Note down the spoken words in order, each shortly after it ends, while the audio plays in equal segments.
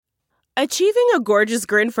Achieving a gorgeous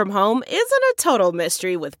grin from home isn't a total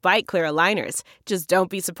mystery with Byte Clear aligners. Just don't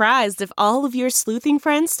be surprised if all of your sleuthing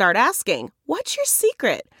friends start asking, "What's your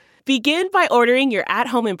secret?" Begin by ordering your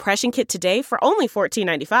at-home impression kit today for only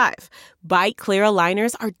 $14.95. Byte Clear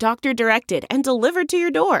aligners are doctor-directed and delivered to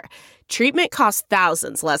your door. Treatment costs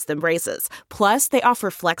thousands less than braces. Plus, they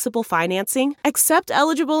offer flexible financing, accept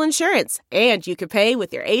eligible insurance, and you can pay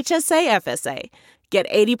with your HSA FSA. Get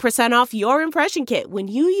 80% off your impression kit when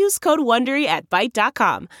you use code WONDERY at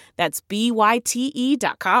Byte.com. That's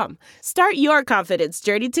BYTE.com. Start your confidence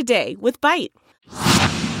journey today with Byte.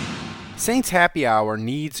 Saints Happy Hour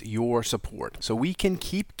needs your support so we can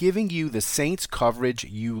keep giving you the Saints coverage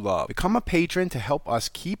you love. Become a patron to help us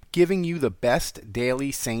keep giving you the best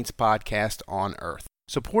daily Saints podcast on earth.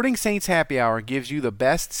 Supporting Saints Happy Hour gives you the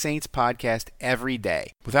best Saints podcast every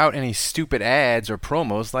day without any stupid ads or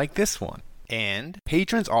promos like this one. And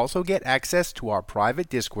patrons also get access to our private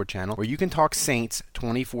Discord channel where you can talk Saints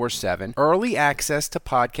 24/7, early access to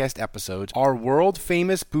podcast episodes, our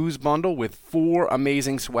world-famous booze bundle with 4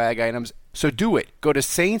 amazing swag items. So do it. Go to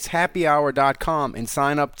saintshappyhour.com and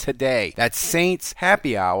sign up today. That's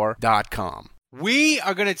saintshappyhour.com. We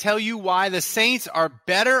are going to tell you why the Saints are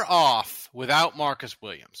better off without Marcus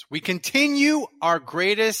Williams. We continue our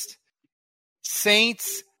greatest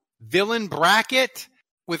Saints villain bracket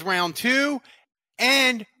with round 2.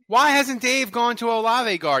 And why hasn't Dave gone to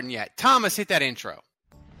Olave Garden yet? Thomas, hit that intro.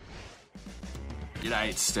 G'day,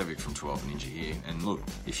 it's Stevic from 12 Ninja here. And look,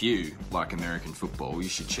 if you like American football, you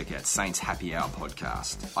should check out Saints Happy Hour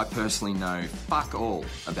podcast. I personally know fuck all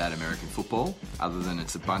about American football, other than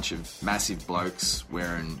it's a bunch of massive blokes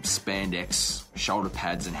wearing spandex, shoulder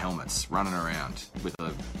pads and helmets, running around with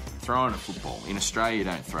throwing a football. In Australia, you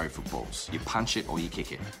don't throw footballs. You punch it or you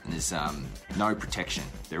kick it. And there's no protection.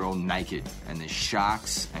 They're all naked. And there's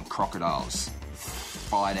sharks and crocodiles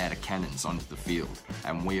fired out of cannons onto the field,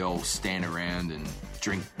 and we all stand around and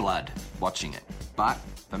drink blood watching it. But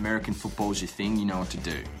if American football's your thing, you know what to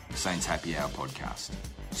do. Saints Happy Hour podcast.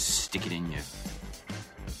 Stick it in your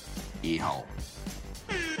ear hole.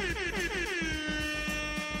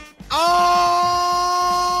 All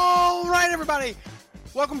right, everybody.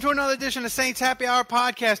 Welcome to another edition of Saints Happy Hour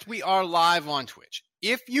podcast. We are live on Twitch.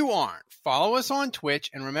 If you aren't, follow us on Twitch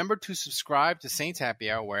and remember to subscribe to Saints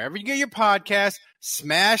Happy Hour wherever you get your podcast.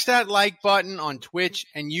 Smash that like button on Twitch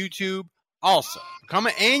and YouTube. Also, become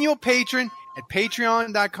an annual patron at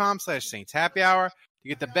patreon.com/Saints Happy Hour. You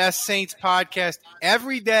get the best Saints podcast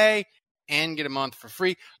every day and get a month for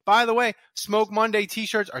free. By the way, Smoke Monday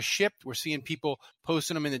t-shirts are shipped. We're seeing people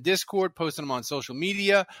posting them in the Discord, posting them on social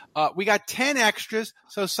media. We got 10 extras,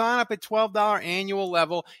 so sign up at $12 annual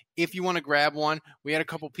level if you want to grab one. We had a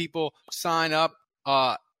couple people sign up.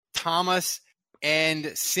 Thomas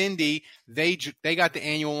and Cindy, they got the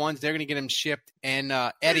annual ones. They're going to get them shipped, and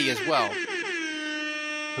Eddie as well.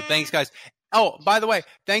 So thanks, guys. Oh, by the way,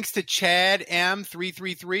 thanks to Chad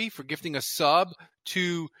M333 for gifting a sub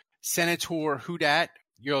to Senator Houdat.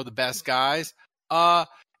 You're the best, guys.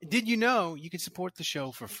 Did you know you can support the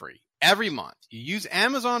show for free every month? You use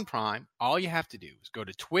Amazon Prime. All you have to do is go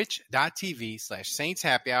to twitch.tv/Saints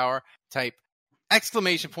Happy Hour, type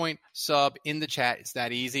 !sub in the chat. It's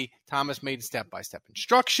that easy. Thomas made step-by-step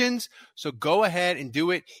instructions, so go ahead and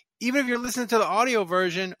do it. Even if you're listening to the audio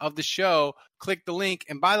version of the show, click the link.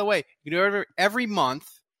 And by the way, you do it every month.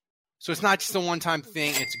 So it's not just a one-time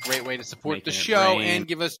thing. It's a great way to support the show and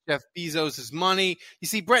give us Jeff Bezos' money. You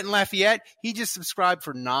see, Brett and Lafayette, he just subscribed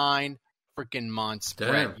for 9 freaking months. Damn.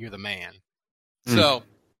 Brett, you're the man. So,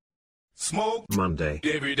 Smoke Monday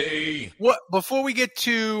every day. Before we get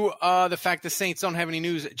to the fact the Saints don't have any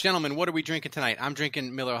news, gentlemen, what are we drinking tonight? I'm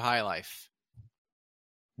drinking Miller High Life.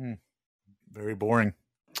 Very boring.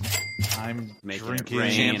 I'm drinking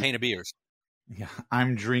champagne of beers. Yeah,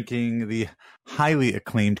 I'm drinking the highly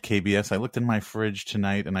acclaimed KBS. I looked in my fridge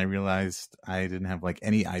tonight and I realized I didn't have like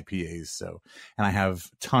any IPAs. And I have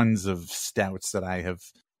tons of stouts that I have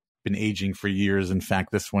been aging for years. In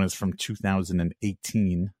fact, this one is from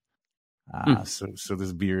 2018. So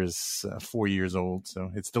this beer is 4 years old. So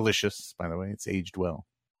it's delicious, by the way. It's aged well.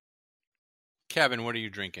 Kevin, what are you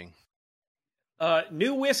drinking?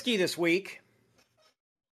 New whiskey this week.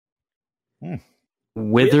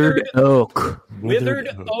 Withered Oak. Withered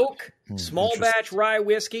Oak. Small batch rye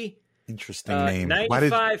whiskey. Interesting name.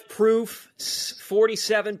 95 proof,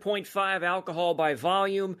 47.5 alcohol by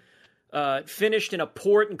volume. Finished in a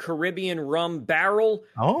port and Caribbean rum barrel.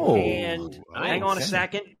 Oh. And hang on a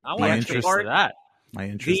second. I want to taste that. My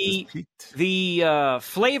interest is piqued. The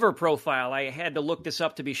flavor profile, I had to look this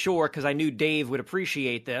up to be sure because I knew Dave would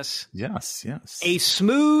appreciate this. Yes. A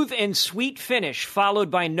smooth and sweet finish followed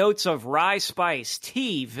by notes of rye spice,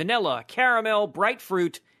 tea, vanilla, caramel, bright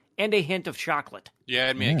fruit, and a hint of chocolate. Yeah,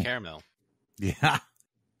 add me a caramel. Yeah.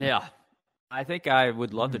 Yeah. I think I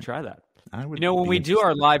would love to try that. I would. When we do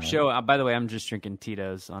our live show, by the way, I'm just drinking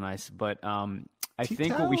Tito's on ice, but I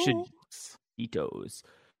think what we should Tito's.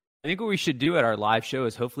 I think what we should do at our live show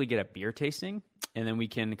is hopefully get a beer tasting, and then we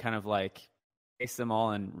can kind of like taste them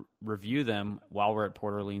all and review them while we're at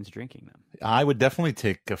Port Orleans drinking them. I would definitely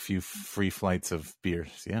take a few free flights of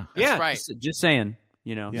beers. Yeah. That's right. Just saying,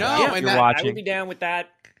 No, If and you're that, watching. I would be down with that.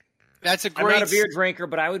 That's a I'm great. not a beer drinker,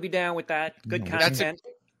 but I would be down with that. Good content.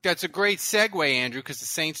 That's a great segue, Andrew, because the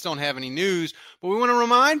Saints don't have any news. But we want to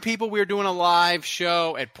remind people we're doing a live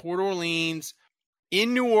show at Port Orleans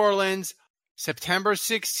in New Orleans, September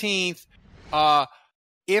 16th.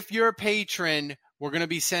 If you're a patron, we're going to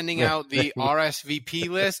be sending out the RSVP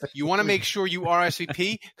list. You want to make sure you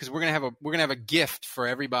RSVP because we're going to have a gift for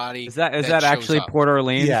everybody. Is that actually up. Port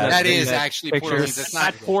Orleans? Yeah, that is actually Port Orleans. That's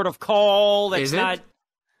not Port of Call. That's not.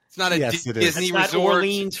 It's not a Disney That's resort. Not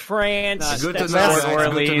Orleans, France. Good to That's know. not Port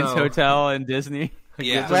Orleans Hotel and Disney.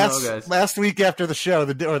 Yeah. Last week after the show,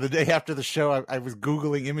 the day after the show, I was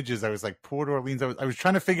Googling images. I was like, Port Orleans. I was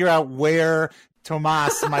trying to figure out where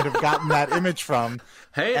Tomas might have gotten that image from.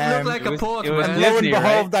 Hey, it looked like a port. And lo and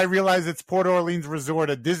behold, I realized it's Port Orleans Resort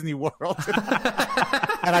at Disney World.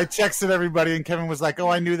 And I texted everybody, and Kevin was like, "Oh,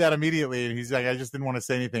 I knew that immediately." And he's like, "I just didn't want to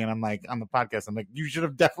say anything." And I'm like, on the podcast, I'm like, "You should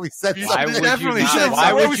have definitely said something."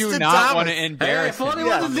 Why would you not want to embarrass him?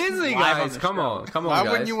 Hey, I Disney guys. Come on, Why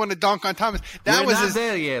guys. Wouldn't you want to dunk on Thomas? We're not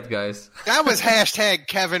there yet, guys. That was hashtag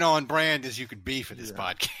Kevin on brand as you could be for this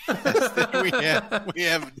podcast. we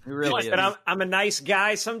have. Really I'm a nice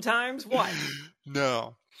guy sometimes. What?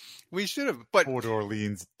 No, we should have. But Port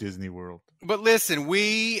Orleans Disney World. But listen,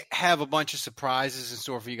 we have a bunch of surprises in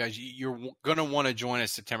store for you guys. You're going to want to join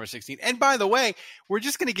us September 16th. And by the way, we're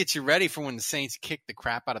just going to get you ready for when the Saints kick the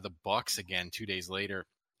crap out of the Bucs again 2 days later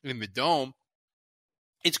in the Dome.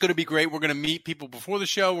 It's going to be great. We're going to meet people before the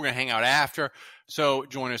show. We're going to hang out after. So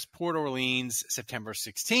join us, Port Orleans, September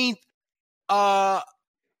 16th.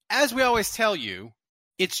 As we always tell you,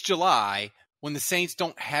 it's July. When the Saints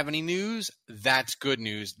don't have any news, that's good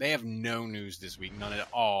news. They have no news this week, none at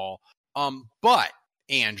all. But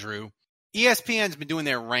Andrew, ESPN's been doing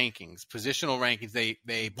their rankings, positional rankings.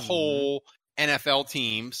 They poll NFL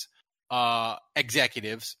teams,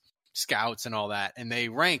 executives, scouts, and all that, and they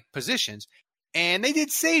rank positions. And they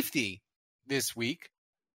did safety this week,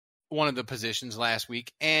 one of the positions last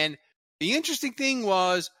week. And the interesting thing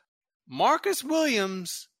was Marcus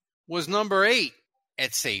Williams was number 8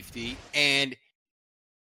 at safety, and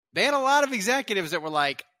they had a lot of executives that were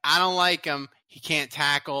like, I don't like him. He can't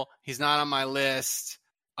tackle. He's not on my list.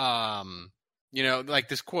 Like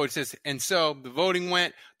this quote says, and so the voting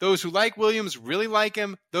went, those who like Williams really like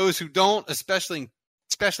him. Those who don't, especially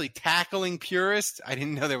tackling purists, I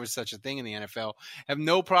didn't know there was such a thing in the NFL, have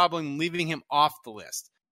no problem leaving him off the list.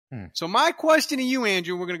 So my question to you,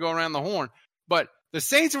 Andrew, we're going to go around the horn, but the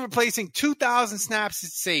Saints are replacing 2,000 snaps at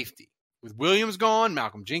safety. With Williams gone,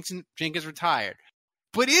 Malcolm Jenkins retired.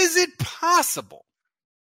 But is it possible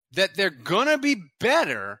that they're going to be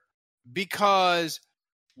better because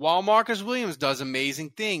while Marcus Williams does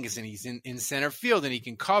amazing things and he's in center field and he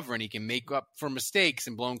can cover and he can make up for mistakes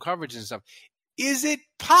and blown coverage and stuff, is it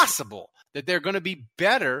possible that they're going to be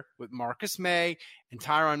better with Marcus May and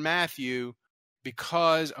Tyrann Mathieu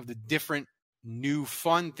because of the different new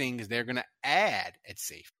fun things they're going to add at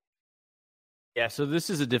safety? Yeah, so this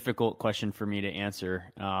is a difficult question for me to answer.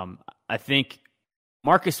 I think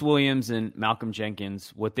Marcus Williams and Malcolm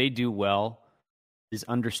Jenkins, what they do well is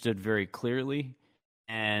understood very clearly,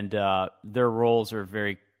 and their roles are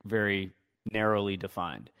very, very narrowly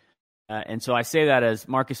defined. And so I say that as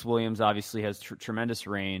Marcus Williams obviously has tremendous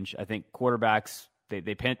range. I think quarterbacks,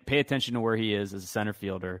 they pay attention to where he is as a center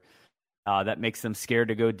fielder. That makes them scared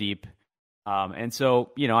to go deep. And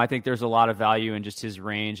so, I think there's a lot of value in just his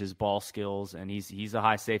range, his ball skills, and he's a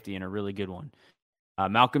high safety and a really good one.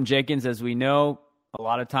 Malcolm Jenkins, as we know, a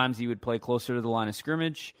lot of times he would play closer to the line of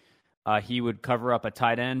scrimmage. He would cover up a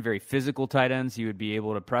tight end, very physical tight ends. He would be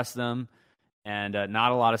able to press them, and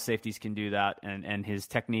not a lot of safeties can do that, and his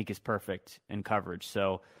technique is perfect in coverage.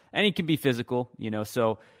 So, and he can be physical,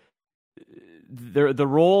 so the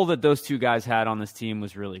role that those two guys had on this team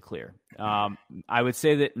was really clear. I would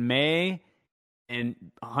say that May and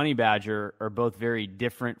Honey Badger are both very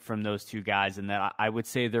different from those two guys in that I would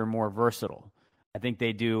say they're more versatile. I think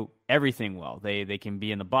they do everything well. They can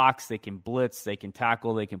be in the box, they can blitz, they can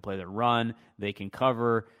tackle, they can play the run, they can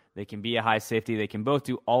cover, they can be a high safety. They can both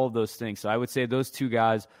do all of those things. So I would say those two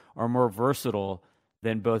guys are more versatile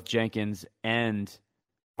than both Jenkins and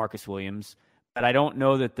Marcus Williams. But I don't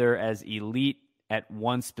know that they're as elite at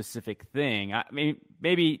one specific thing. I mean,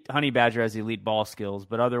 maybe Honey Badger has elite ball skills,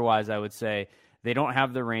 but otherwise I would say they don't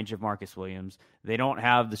have the range of Marcus Williams. They don't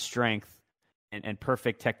have the strength and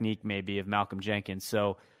perfect technique maybe of Malcolm Jenkins.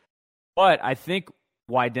 So, but I think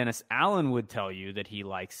why Dennis Allen would tell you that he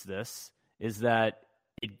likes this is that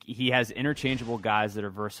he has interchangeable guys that are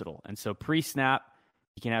versatile. And so pre-snap,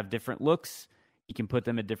 he can have different looks. He can put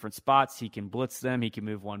them at different spots. He can blitz them. He can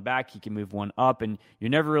move one back. He can move one up. And you're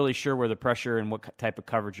never really sure where the pressure and what type of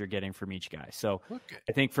coverage you're getting from each guy. So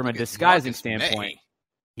I think from a disguising standpoint,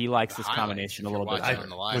 he likes this combination a little bit.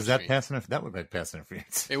 Was that passing? That would be passing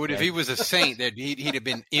interference. It would, if he was a Saint, that he'd have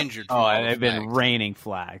been injured. And they've been raining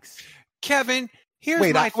flags. Kevin, here's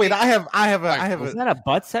I have. Was that a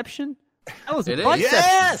buttception? That was a buttception.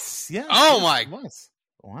 Yes. Oh my!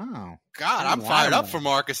 Wow. God, I'm fired up for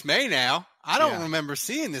Marcus May now. I don't remember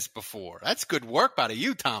seeing this before. That's good work by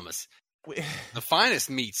you, Thomas. The finest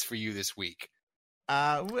meats for you this week.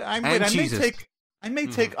 I may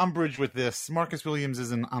take umbrage with this. Marcus Williams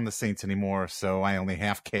isn't on the Saints anymore, so I only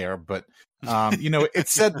half care. But it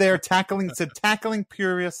said there tackling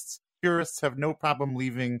purists have no problem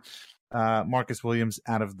leaving Marcus Williams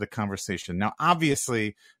out of the conversation. Now,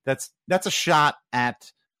 obviously, that's a shot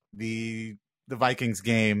at the Vikings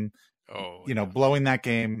game. Blowing that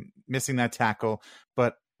game, missing that tackle.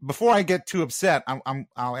 But before I get too upset,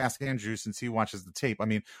 I'll ask Andrew, since he watches the tape. I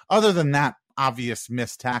mean, other than that obvious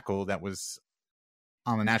missed tackle that was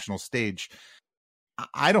on the national stage,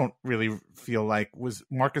 I don't really feel like, was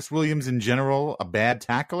Marcus Williams in general a bad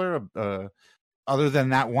tackler other than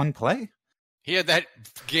that one play? He had that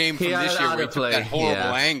game from this year where he took that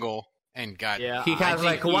horrible angle and got... Yeah, he has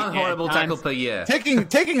like one horrible tackle per year.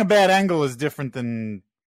 Taking a bad angle is different than...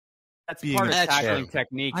 That's part of tackling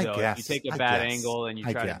technique, though. Guess, if you take a bad angle and you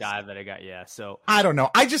try to dive at a guy, so I don't know.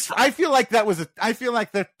 I feel like that was I feel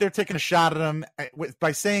like they're taking a shot at him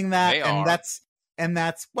by saying that, and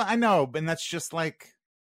that's well, I know, and that's just like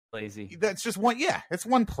lazy. That's just one. Yeah, it's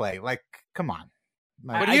one play. Like, come on.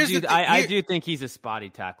 But I do think he's a spotty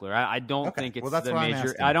tackler. I don't think it's the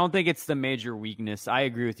major. I don't think it's the major weakness. I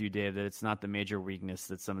agree with you, Dave, that it's not the major weakness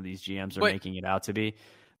that some of these GMs are making it out to be.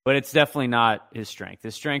 But it's definitely not his strength.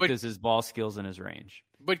 His strength is his ball skills and his range.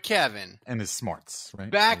 But Kevin, and his smarts, right?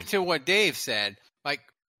 Back to what Dave said, like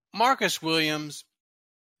Marcus Williams,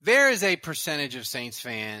 there is a percentage of Saints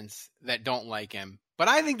fans that don't like him. But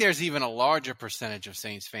I think there's even a larger percentage of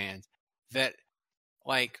Saints fans that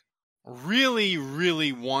like really,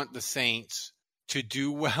 really want the Saints to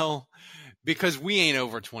do well because we ain't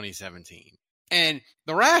over 2017. And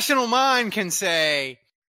the rational mind can say,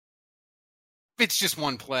 it's just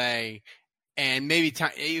one play, and maybe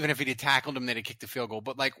even if he'd tackled him, they'd have kicked the field goal.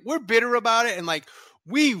 But, like, we're bitter about it, and, like,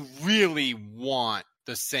 we really want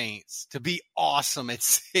the Saints to be awesome at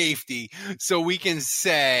safety so we can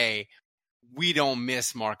say we don't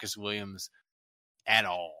miss Marcus Williams at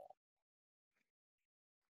all.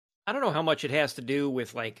 I don't know how much it has to do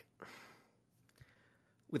with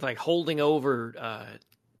holding over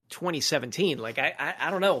 2017. Like, I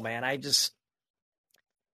don't know, man.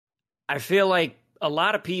 I feel like a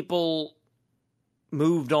lot of people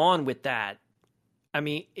moved on with that. I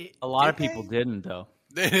mean, a lot of people didn't, though.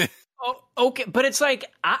 Okay, but it's like,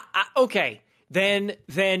 okay, then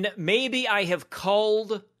maybe I have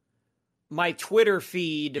culled my Twitter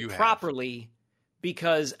feed properly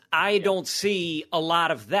because I don't see a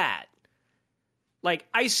lot of that. Like,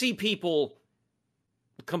 I see people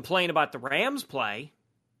complain about the Rams play.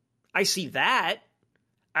 I see that.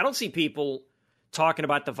 I don't see people talking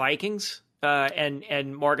about the Vikings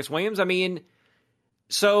and Marcus Williams. I mean,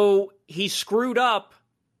 so he screwed up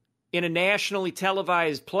in a nationally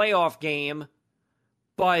televised playoff game,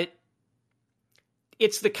 but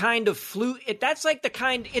it's the kind of fluke. It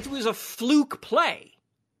was a fluke play.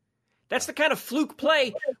 That's the kind of fluke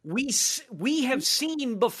play we have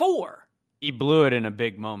seen before. He blew it in a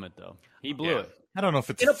big moment, though. He blew it. I don't know if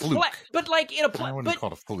it's a fluke. But like in a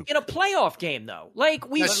playoff game, though. Like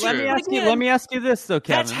let me ask you this, though,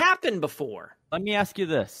 Kevin. That's happened before. Let me ask you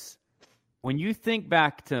this: when you think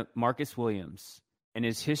back to Marcus Williams and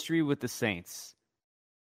his history with the Saints,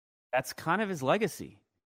 that's kind of his legacy.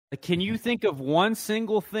 Like, can you think of one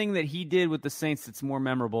single thing that he did with the Saints that's more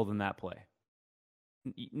memorable than that play?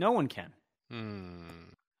 No one can.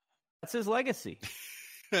 That's his legacy.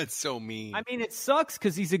 That's so mean. I mean, it sucks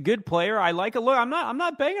because he's a good player. I like a look. I'm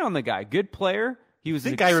not banging on the guy. Good player. He was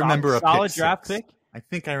solid draft pick. I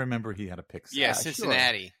think I remember he had a pick six. Yeah,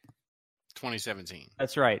 Cincinnati, 2017.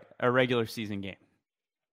 That's right. A regular season game.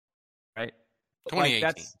 Right?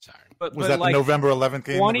 2018. Sorry. Was that the November 11th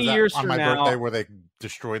game? 20 years on from my now, birthday where they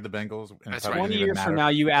destroyed the Bengals? That's right. 20 years from now,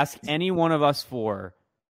 you ask any one of us four,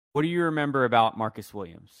 what do you remember about Marcus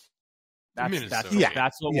Williams?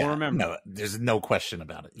 That's what we'll remember. No, there's no question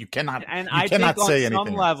about it. You cannot. And I cannot say anything. On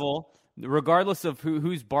some level, regardless of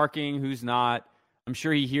who's barking, who's not, I'm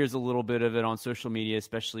sure he hears a little bit of it on social media,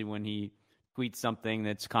 especially when he tweets something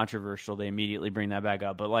that's controversial. They immediately bring that back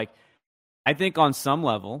up. But I think on some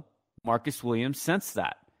level, Marcus Williams sensed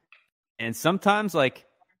that, and sometimes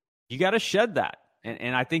you got to shed that.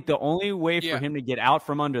 And I think the only way for him to get out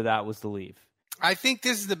from under that was to leave. I think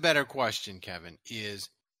this is the better question, Kevin.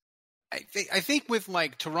 I think with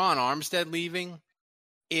Teron Armstead leaving,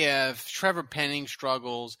 if Trevor Penning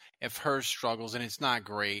struggles, if Hurst struggles, and it's not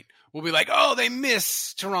great, we'll be like, oh, they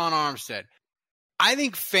miss Teron Armstead. I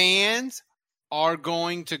think fans are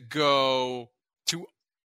going to go to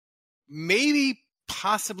maybe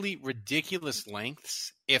possibly ridiculous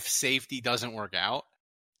lengths if safety doesn't work out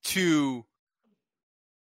to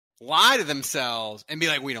lie to themselves and be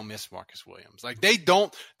like, we don't miss Marcus Williams. They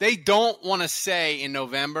don't want to say in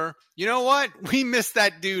November, you know what? We missed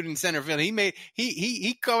that dude in center field.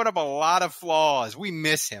 He covered up a lot of flaws. We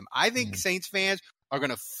miss him. I think Saints fans are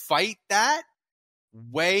going to fight that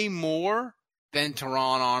way more than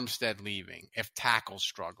Teron Armstead leaving if tackle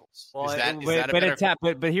struggles. Well,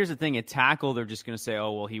 but here's the thing: at tackle, they're just going to say,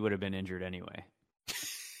 "Oh, well, he would have been injured anyway."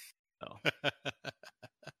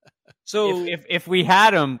 So if we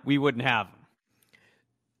had him, we wouldn't have him.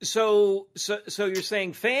 So you're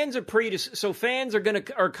saying fans are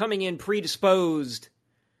are coming in predisposed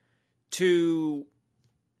to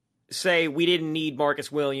say we didn't need Marcus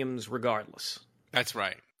Williams regardless. That's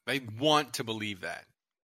right. They want to believe that.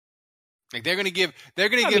 They're going to give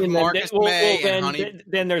Marcus May and Honey.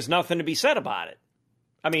 Then there's nothing to be said about it.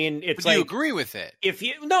 I mean, it's do you agree with it?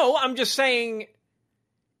 I'm just saying,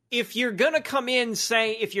 if you're going to come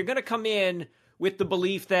in with the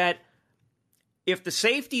belief that if the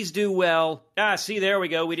safeties do well, see, there we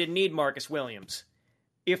go, we didn't need Marcus Williams.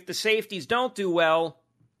 If the safeties don't do well,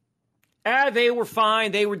 they were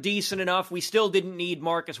fine, they were decent enough, we still didn't need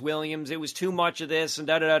Marcus Williams, it was too much of this, and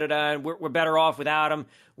da-da-da-da-da, and we're better off without him,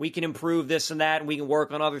 we can improve this and that, and we can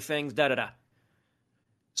work on other things, da-da-da.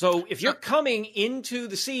 So if you're coming into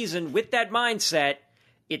the season with that mindset,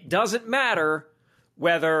 it doesn't matter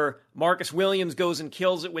whether Marcus Williams goes and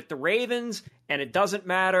kills it with the Ravens, and it doesn't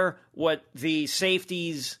matter what the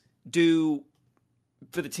safeties do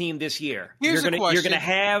for the team this year. You're going to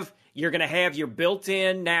have your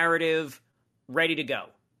built-in narrative ready to go.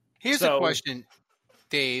 Here's a question,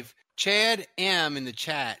 Dave. Chad M in the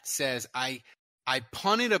chat says, I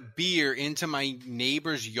punted a beer into my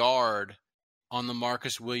neighbor's yard on the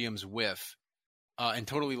Marcus Williams whiff and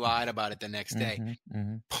totally lied about it the next day.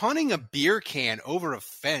 Punting a beer can over a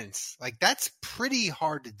fence, that's pretty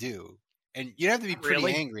hard to do. And you'd have to be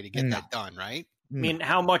pretty angry to get that done, right?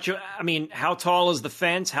 How tall is the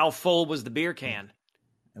fence? How full was the beer can?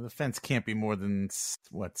 And the fence can't be more than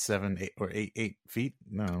 7, 8, or 8 feet.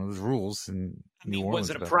 No, there's rules in New Orleans.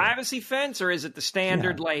 Was it a privacy fence or is it the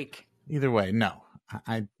standard Either way, no.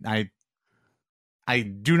 I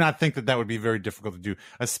do not think that would be very difficult to do,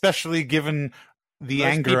 especially given the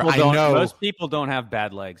anger. Most people don't have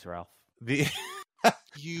bad legs, Ralph.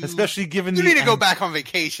 Especially given you need to go back on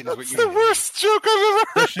vacation. That's the worst joke I've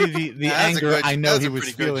ever. Especially the anger I know he was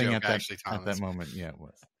feeling at that moment. Yeah, it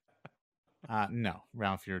was. No,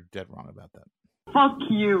 Ralph, you're dead wrong about that. Fuck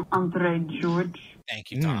you, Andre George.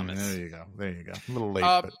 Thank you, Thomas. There you go. A little late,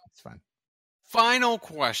 but it's fine. Final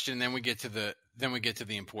question, then we get to the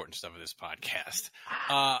important stuff of this podcast.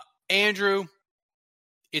 Andrew,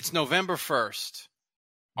 it's November 1st.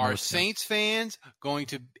 Are Saints fans going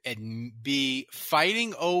to be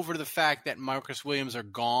fighting over the fact that Marcus Williams are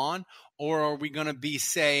gone, or are we going to be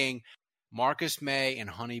saying Marcus May and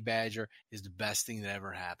Honey Badger is the best thing that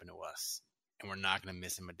ever happened to us, and we're not going to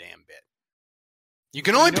miss him a damn bit? You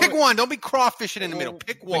can only pick one. Don't be crawfishing in the middle.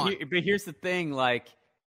 Pick one. But here's the thing,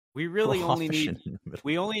 we really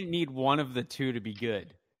only need one of the two to be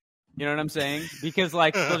good. You know what I'm saying? Because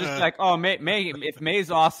they'll just be like, oh, May, if May's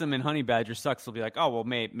awesome and Honey Badger sucks, they'll be like, oh, well,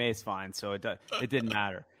 May's fine, so it didn't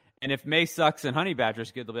matter. And if May sucks and Honey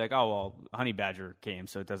Badger's good, they'll be like, oh, well, Honey Badger came,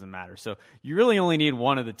 so it doesn't matter. So you really only need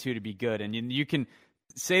one of the two to be good. And you can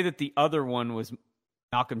say that the other one was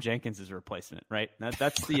Malcolm Jenkins' replacement, right?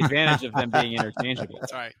 That's the advantage of them being interchangeable.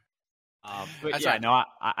 That's right. But That's yeah, right. no,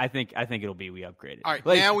 I think it'll be we upgraded. All right,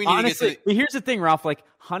 like, now we need honestly, to get to here's the thing, Ralph. Like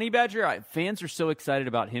Honey Badger, fans are so excited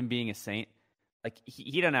about him being a Saint. Like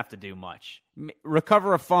he doesn't have to do much.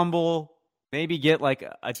 Recover a fumble, maybe get like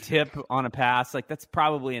a tip on a pass. Like that's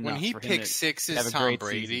probably enough. When he for him picks to sixes, have a Tom great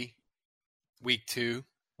Brady, season. week 2,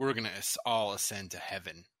 we're gonna all ascend to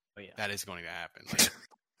heaven. Oh, yeah. That is going to happen. Like,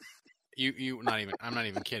 you not even. I'm not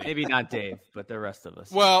even kidding. Maybe not Dave, but the rest of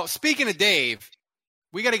us. Well, speaking of Dave,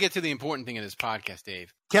 we got to get to the important thing of this podcast,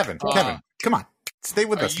 Dave. Kevin, come on. Stay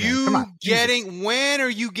with us, man. Come on. When are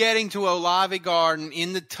you getting to Olave Garden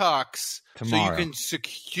in the Tux Tomorrow. so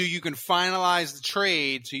you can finalize the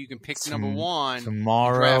trade so you can pick number 1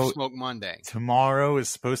 tomorrow? Draft Smoke Monday. Tomorrow is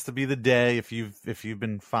supposed to be the day. If you've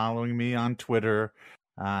been following me on Twitter,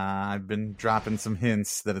 I've been dropping some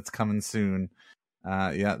hints that it's coming soon.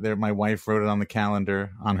 There. My wife wrote it on the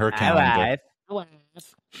calendar, on her calendar.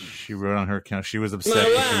 She wrote on her calendar. She was upset.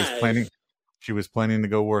 She was planning to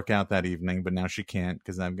go work out that evening, but now she can't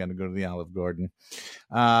because I've got to go to the Olive Garden.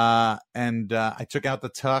 And I took out the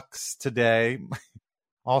Tux today.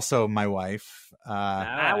 Also, my wife.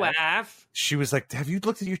 She was like, "Have you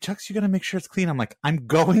looked at your Tux? You got to make sure it's clean." I'm like, "I'm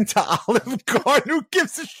going to Olive Garden. Who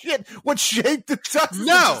gives a shit what shape the Tux is?"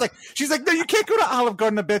 No. She's like, "No, you can't go to Olive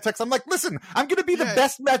Garden to bed Tux." I'm like, "Listen, I'm going to be the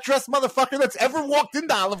best dressed motherfucker that's ever walked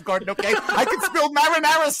into Olive Garden, okay? I can spill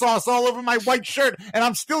marinara sauce all over my white shirt, and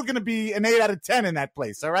I'm still going to be an 8 out of 10 in that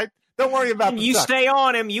place, all right? Don't worry about the You Tux." stay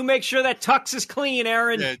on him. You make sure that Tux is clean,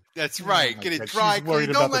 Aaron. Yeah, that's right. Get it God, dry. she's worried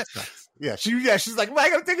Don't about let. the Tux. She's like, "Well,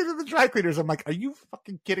 I gotta take it to the dry cleaners." I'm like, "Are you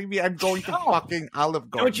fucking kidding me? I'm going to fucking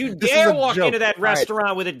Olive Garden. Don't you This is dare a walk joke." into that All right.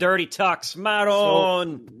 restaurant with a dirty Tux,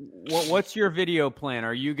 Maron. What's your video plan?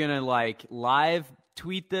 Are you gonna like live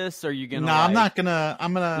tweet this? Or are you gonna? No, I'm not gonna.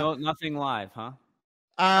 I'm gonna. No, nothing live, huh?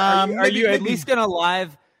 Are you at least gonna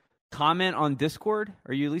live comment on Discord?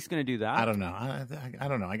 Are you at least gonna do that? I don't know. I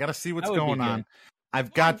don't know. I got to see what's That would be going good. on.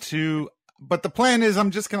 I've got to. But the plan is, I'm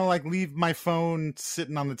just gonna like leave my phone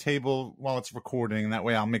sitting on the table while it's recording. That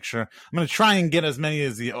way, I'll make sure. I'm gonna try and get as many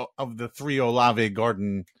as of the 3 Olave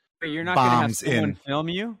Garden. But you're not gonna have bombs someone in. film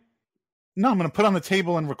you? No, I'm gonna put on the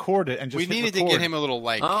table and record it. And just We hit needed to record. get him a little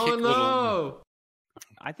like. Oh kick, no! little-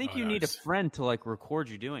 I think Oh, you no, need a it's- friend to like record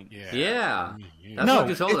you doing it. Yeah. That's No, what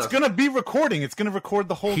he told it's us. gonna be recording. It's gonna record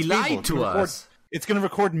the whole. He table. lied It's to gonna record- us. It's gonna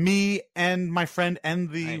record me and my friend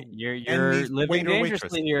and the. You're and the living waiter or dangerously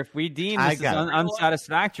waitress. here. If we deem I this is got it.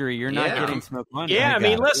 unsatisfactory, you're not Yeah. getting Smoke Monday. Yeah, I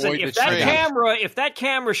mean, got it. listen, Avoid if the that trade.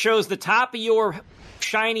 camera shows the top of your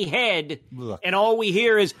shiny head, Look. and all we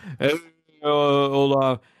hear is,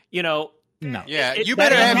 you know, No. Yeah, It- you that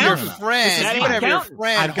better ain't have your counting. friend. That You ain't better have your counting.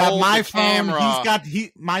 friend. I've got hold my the phone. camera.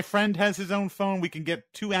 My friend has his own phone. We can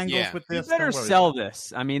get 2 angles Yeah. with You this. better Don't worry sell about it.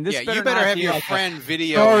 this. I mean, this Yeah, better you better not have be your like friend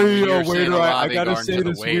video. Sorry, when you're waiter, saying I Olave gotta Garden say to the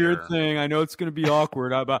this waiter. weird thing. I know it's gonna be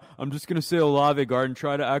awkward. I'm just gonna say Olave Garden.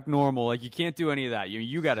 Try to act normal. Like you can't do any of that.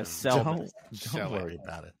 You gotta sell this. Don't Sell it. worry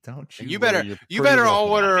about it. Don't you? You better. worry your You pretty better little-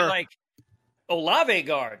 order like Olave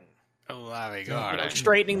Garden, Olave Garden.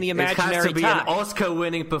 straightening the It has imaginary to be an top.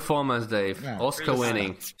 Oscar-winning performance, Dave. Yeah.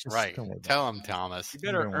 Oscar-winning. Right. Don't worry about Tell him, Thomas. You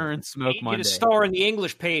better Don't earn Smoke You Monday. get a star in the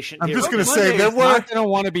English Patient. I'm here. just gonna Monday say there is were not gonna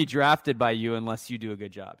want to be drafted by you unless you do a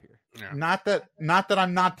good job here. Yeah. not that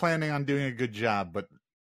I'm not planning on doing a good job, but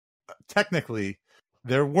technically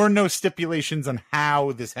there were no stipulations on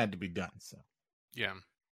how this had to be done. So Yeah.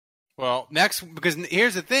 Well, next, because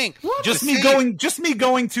here's the thing. just The me Saints-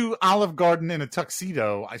 going to Olive Garden in a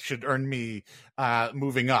tuxedo, I should earn me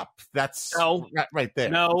moving up. That's No. right there.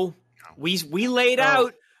 No, we laid Oh.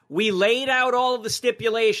 out. We laid out all of the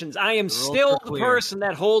stipulations. I am rules still are the clear. person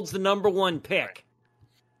that holds the number 1 pick.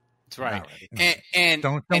 That's right. All right. And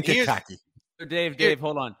Don't and get here's- cocky. So Dave,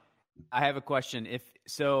 hold on. I have a question. If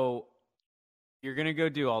so, you're gonna go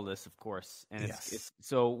do all this, of course. And it's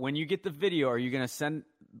so when you get the video, are you gonna send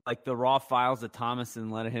like the raw files to Thomas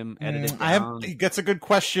and let him edit it down? That's a good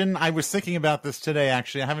question. I was thinking about this today.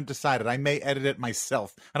 Actually, I haven't decided. I may edit it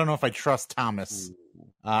myself. I don't know if I trust Thomas.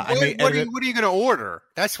 I may what edit are you going to order?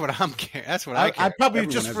 That's what I'm. That's what I I care. probably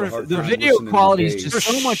Everyone just has for a hard The time video listening to quality is Dave. just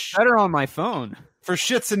so much better on my phone. for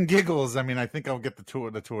shits and giggles. I mean, I think I'll get the tour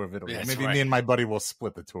of Italy. That's Maybe right. me and my buddy will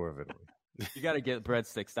split the tour of Italy. You got to get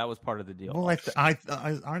breadsticks. That was part of the deal. Well, I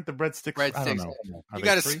aren't the breadsticks? I don't Breadsticks. know. Are You they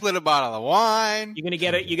got to free? split a bottle of wine. You're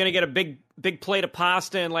gonna get a big plate of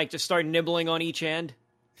pasta and like just start nibbling on each end.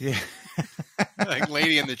 Yeah, Like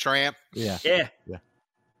Lady and the Tramp. yeah, Yeah.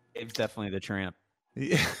 Dave's definitely the tramp.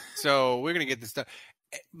 yeah. So we're gonna get this done.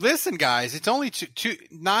 Listen, guys, it's only two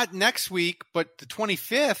not next week, but the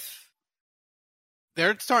 25th.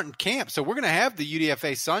 They're starting camp, so we're gonna have the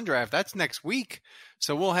UDFA Sun Draft. That's next week,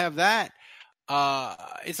 so we'll have that.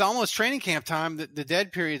 it's almost training camp time. The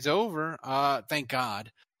dead period's over. Thank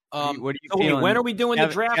God. What are you okay, feeling? when are we doing the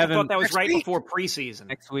draft? Kevin, I thought that was right week. before preseason.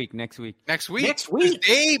 Next week. Next week.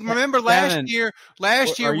 Dave, remember last year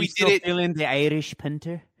are we you still did it. feeling the Irish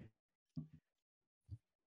punter?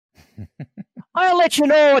 I'll let you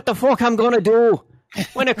know what the fuck I'm going to do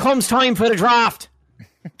when it comes time for the draft.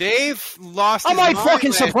 Dave lost. I might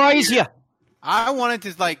fucking surprise you. I wanted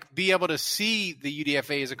to be able to see the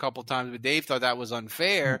UDFAs a couple times, but Dave thought that was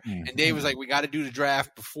unfair. And Dave was like, "We got to do the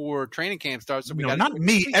draft before training camp starts." So not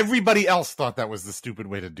me. Everybody else thought that was the stupid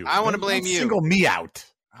way to do it. I want to blame you. Single me out.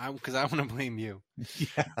 Because I want to blame you.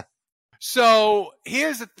 Yeah. So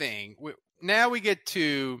here's the thing. Now we get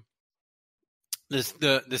to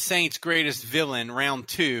the Saints' greatest villain, round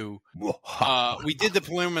 2. We did the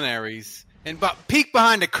preliminaries, and peek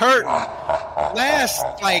behind the curtain. Last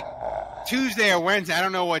Tuesday or Wednesday, I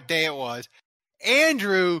don't know what day it was,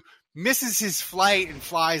 Andrew misses his flight and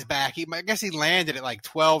flies back. I guess he landed at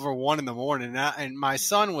 12 or 1 in the morning, and my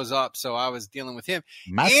son was up, so I was dealing with him.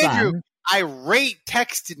 Andrew, irate,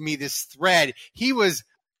 texted me this thread. He was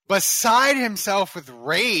beside himself with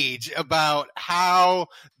rage about how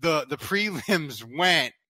the prelims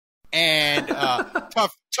went. And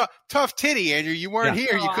tough titty, Andrew. You weren't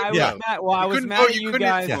here. You couldn't. I was mad at you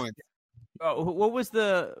guys. Influence. What was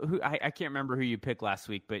I can't remember who you picked last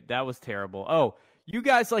week, but that was terrible. Oh, you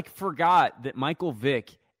guys forgot that Michael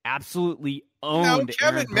Vick absolutely owned. No,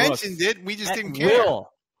 Kevin Aaron Brooks mentioned it. We just didn't care.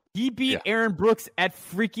 Will. He beat Aaron Brooks at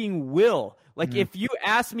freaking will. If you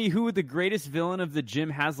ask me who the greatest villain of the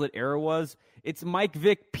Jim Haslett era was, it's Mike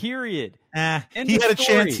Vick. Period. He had a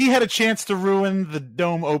chance. He had a chance to ruin the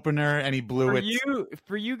dome opener, and he blew it.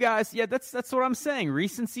 For you guys, that's what I'm saying.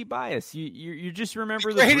 Recency bias. You just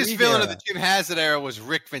remember the greatest villain of the Jim Haslett era was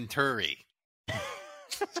Rick Venturi.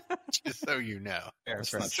 Just so you know,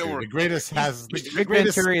 that's not true. The greatest Rick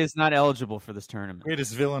Venturi is not eligible for this tournament.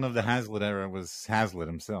 Greatest villain of the Haslett era was Haslett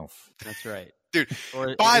himself. That's right, dude.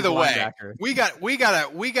 By the way, we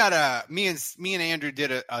got me and Andrew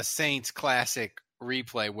did a Saints classic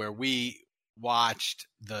replay where we watched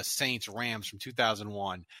the Saints Rams from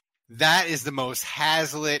 2001. That is the most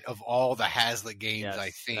Haslett of all the Haslett games,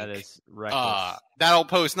 I think. That is reckless. That'll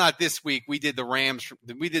post not this week. We did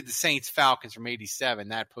we did the Saints Falcons from '87.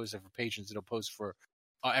 That posted for patrons. It'll post for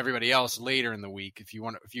everybody else later in the week. If you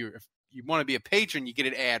want to be a patron, you get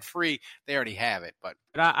it ad free. They already have it. But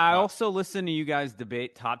I also listen to you guys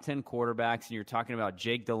debate top 10 quarterbacks, and you're talking about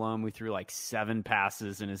Jake Delhomme, who threw 7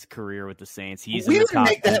 passes in his career with the Saints. We didn't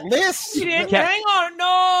make that list. You didn't. Hang on,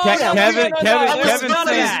 no.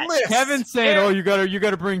 Kevin's saying, "Oh, you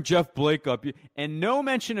got to bring Jeff Blake up," and no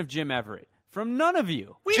mention of Jim Everett from none of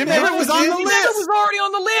you. Jim Everett was on the list. Jim was already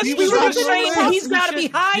on the list. He was was on just the saying list. he's got to be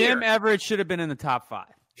higher. Jim Everett should have been in the top 5.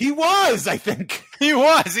 He was, I think. He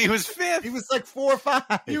was 5th. He was 4 or 5.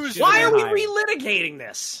 Why are we relitigating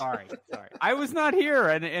this? Sorry. I was not here,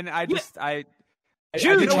 and I just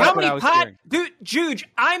Juge, how many Juge,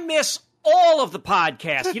 I miss all of the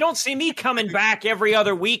podcasts. You don't see me coming back every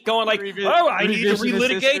other week going I need to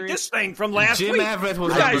relitigate this thing from last week. Jim Everett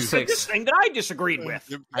was number 6. This thing that I disagreed with.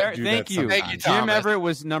 Thank you, Jim Everett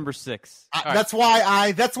was number 6. That's why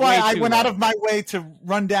I went out of my way to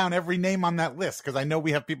run down every name on that list, because I know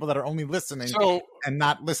we have people that are only listening and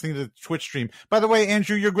not listening to the Twitch stream. By the way,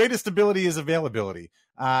 Andrew, your greatest ability is availability.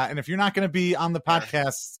 And if you're not going to be on the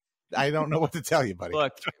podcast, I don't know what to tell you, buddy.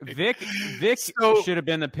 Look, Vic should have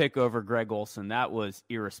been the pick over Greg Olsen. That was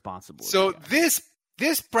irresponsible. So this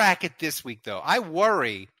bracket this week, though, I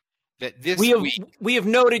worry that we have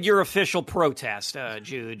noted your official protest,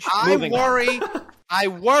 Juge. I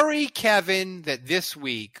worry, Kevin, that this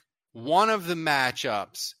week one of the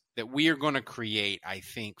matchups that we are going to create, I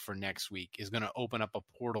think, for next week is going to open up a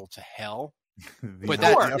portal to hell. But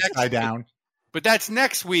that's upside down. But that's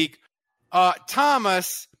next week.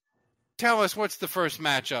 Thomas, tell us what's the first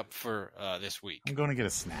matchup for this week. I'm going to get a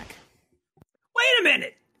snack. Wait a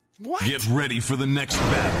minute. What? Get ready for the next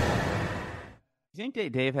battle. You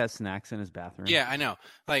think Dave has snacks in his bathroom? Yeah, I know.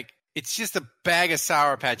 It's just a bag of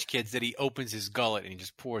Sour Patch Kids that he opens his gullet and he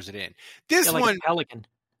just pours it in. This one Pelican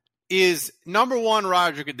is number 1,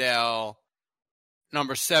 Roger Goodell,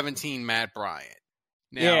 number 17, Matt Bryant.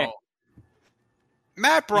 Now,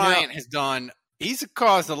 Matt Bryant he's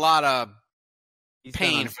caused a lot of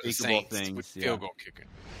pain for the Saints with field goal kicking.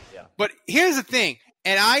 Yeah. But here's the thing,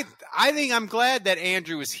 and I think I'm glad that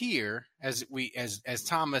Andrew is here as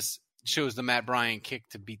Thomas shows the Matt Bryant kick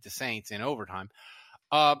to beat the Saints in overtime.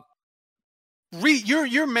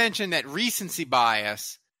 Your mention that recency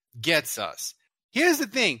bias gets us. Here's the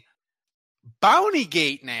thing.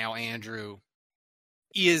 Bountygate now, Andrew,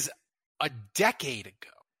 is a decade ago.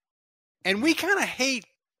 And we kind of hate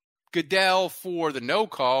Goodell for the no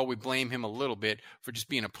call. We blame him a little bit for just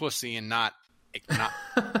being a pussy and not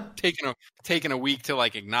taking a week to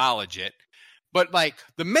like acknowledge it. But like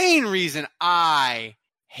the main reason I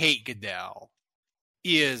hate Goodell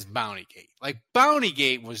is Bountygate. Like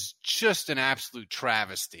Bountygate was just an absolute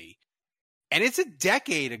travesty. And it's a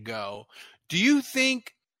decade ago. Do you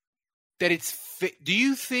think that do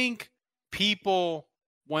you think people,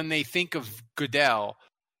 when they think of Goodell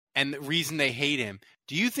and the reason they hate him,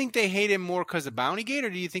 do you think they hate him more because of Bountygate, or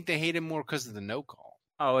do you think they hate him more because of the no call?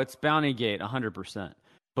 Oh, it's Bountygate, 100%.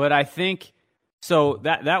 But I think so.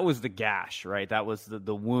 That was the gash, right? That was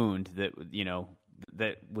the wound that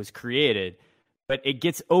that was created. But it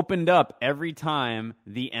gets opened up every time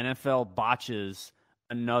the NFL botches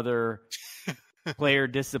another player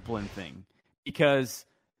discipline thing, because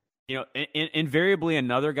invariably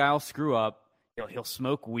another guy will screw up. He'll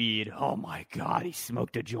smoke weed. Oh my God, he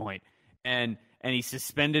smoked a joint, and he's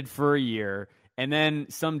suspended for a year. And then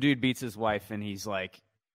some dude beats his wife, and he's like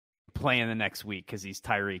playing the next week because he's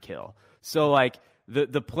Tyreek Hill. So like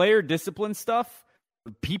the player discipline stuff,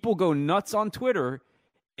 people go nuts on Twitter,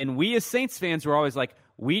 and we as Saints fans were always like,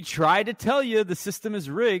 we tried to tell you the system is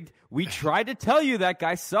rigged. We tried to tell you that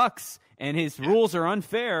guy sucks and his rules are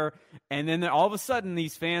unfair. And then all of a sudden,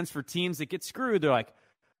 these fans for teams that get screwed, they're like,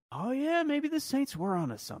 oh yeah, maybe the Saints were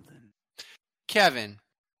onto something. Kevin,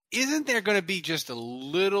 isn't there going to be just a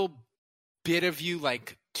little bit of you,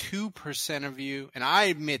 like 2% of you, and I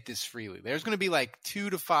admit this freely, there's going to be like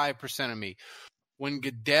 2 to 5% of me, when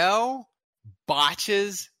Goodell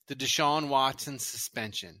botches the Deshaun Watson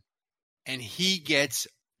suspension and he gets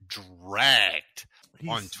dragged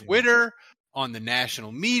on Twitter, on the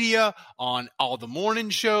national media, on all the morning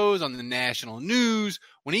shows, on the national news,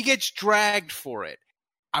 when he gets dragged for it,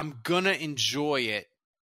 I'm going to enjoy it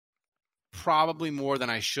probably more than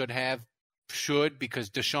I should, because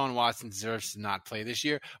Deshaun Watson deserves to not play this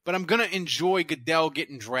year. But I'm going to enjoy Goodell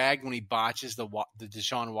getting dragged when he botches the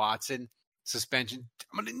Deshaun Watson suspension.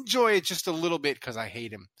 I'm going to enjoy it just a little bit because I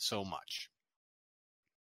hate him so much.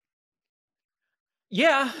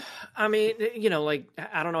 Yeah, I mean, like,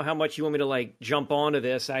 I don't know how much you want me to like jump onto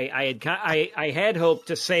this. I had hoped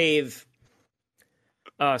to save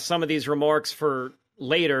some of these remarks for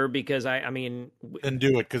later, because I mean, then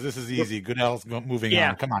do it, because this is easy. Goodell's moving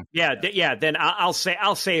on. Come on. Yeah. Then I'll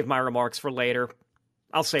save my remarks for later.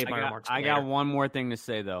 I'll save my remarks. I got one more thing to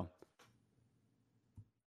say though.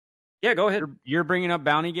 Yeah, go ahead. You're bringing up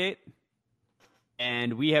Bountygate,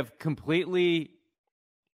 and we have completely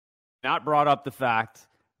not brought up the fact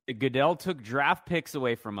that Goodell took draft picks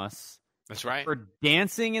away from us. That's right. For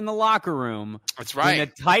dancing in the locker room. That's right. When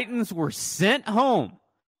the Titans were sent home.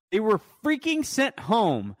 They were freaking sent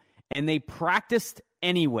home, and they practiced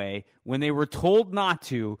anyway when they were told not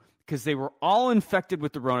to, because they were all infected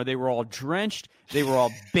with the Rona. They were all drenched. They were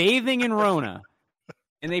all bathing in Rona.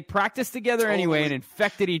 And they practiced together anyway and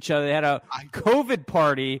infected each other. They had a COVID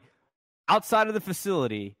party outside of the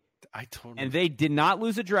facility. And they did not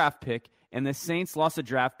lose a draft pick, and the Saints lost a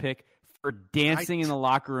draft pick for dancing in the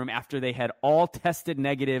locker room after they had all tested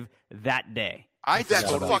negative that day. That's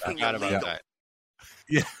fucking illegal.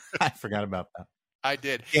 Yeah, I forgot about that. I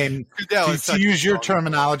did. And to use your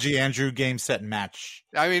terminology, Andrew, game, set, match.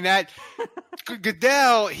 I mean, that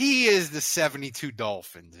Goodell, he is the 72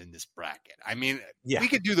 Dolphins in this bracket. I mean, we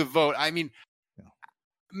could do the vote. I mean,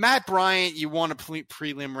 Matt Bryant, you won a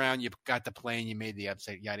prelim round, you got to play and you made the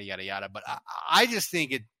upset, yada, yada, yada. But I just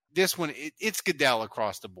think this one, it's Goodell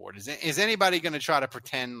across the board. Is anybody going to try to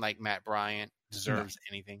pretend like Matt Bryant deserves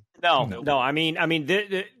anything? No. I mean, look, we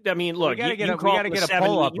gotta get a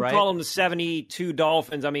poll up, right? You call him the 72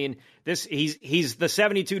 Dolphins. I mean, he's the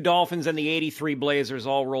 72 Dolphins and the 83 Blazers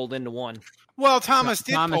all rolled into one. Well, Thomas,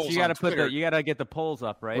 you got to get the polls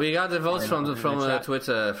up, right? We got the votes from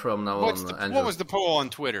Twitter from now on. What was the poll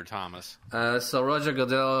on Twitter, Thomas? So Roger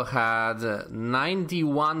Goodell had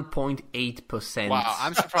 91.8%. Wow,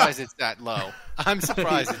 I'm surprised it's that low.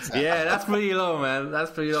 Yeah, that's pretty low, man.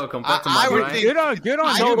 That's pretty low compared to Matt Bryant. Good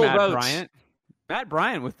on you, Matt Bryant. Matt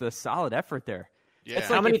Bryant with the solid effort there. Yeah.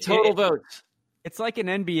 It's like how many total votes? It's like an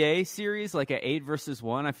NBA series, like an 8 versus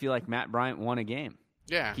 1. I feel like Matt Bryant won a game.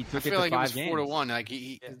 Yeah, he took I feel like it was 5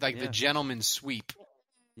 4-1, like the gentleman's sweep.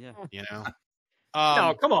 Yeah,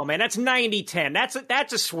 no, come on, man. That's 90-10.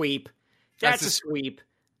 That's a sweep. That's a sweep.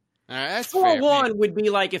 All right, that's 4-1 would be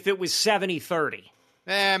like if it was 70-30.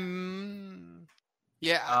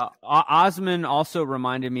 Yeah. Osman also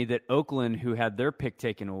reminded me that Oakland, who had their pick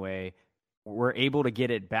taken away, were able to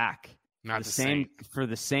get it back Not the same Saints. for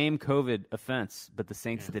the same COVID offense, but the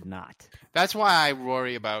Saints did not. That's why I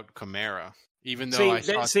worry about Kamara, even though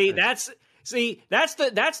that's the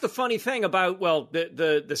funny thing about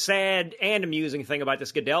the sad and amusing thing about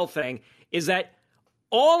this Goodell thing is that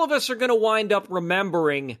all of us are going to wind up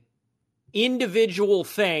remembering individual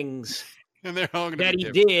things and they're all that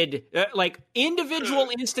he did, like individual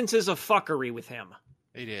instances of fuckery with him.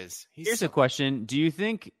 It is. Here's a question: do you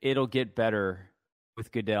think it'll get better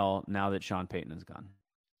with Goodell now that Sean Payton is gone?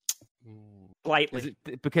 Slightly,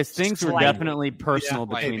 because things were definitely personal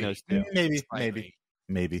between those two. Maybe.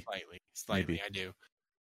 Slightly. I do.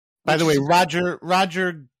 By the way,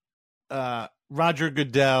 Roger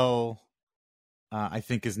Goodell, I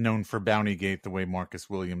think, is known for Bountygate the way Marcus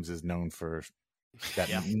Williams is known for that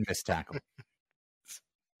missed tackle.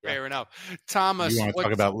 Fair enough. Thomas, you want to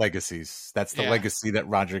talk about legacies? That's the legacy that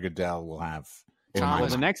Roger Goodell will have. Well,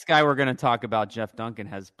 the next guy we're going to talk about, Jeff Duncan,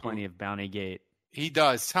 has plenty of Bountygate. He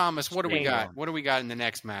does. Thomas, what do we got? What do we got in the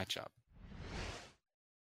next matchup?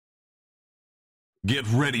 Get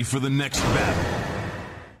ready for the next battle.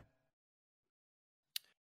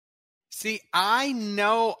 See, I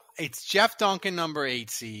know it's Jeff Duncan, number 8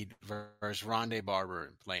 seed, versus Rondé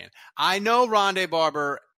Barber playing. I know Rondé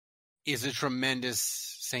Barber is a tremendous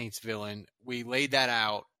Saints villain. We laid that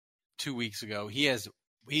out 2 weeks ago.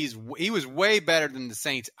 He was way better than the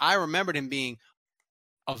Saints. I remembered him being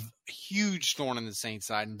a huge thorn on the Saints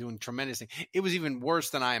side and doing tremendous things. It was even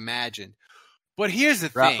worse than I imagined. But here's the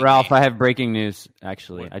thing, Ralph. Man. I have breaking news.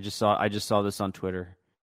 Actually, what? I just saw this on Twitter.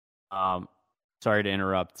 Sorry to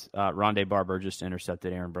interrupt. Rondé Barber just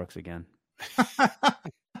intercepted Aaron Brooks again.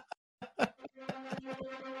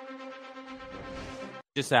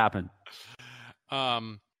 Just happened.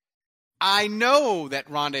 I know that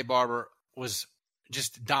Rondé Barber was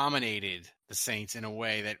just dominated the Saints in a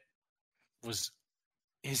way that was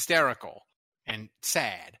hysterical and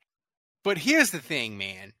sad. But here's the thing,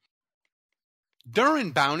 man.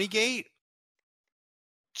 During Bountygate,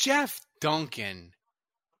 Jeff Duncan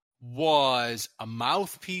was a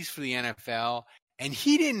mouthpiece for the NFL, and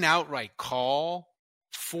he didn't outright call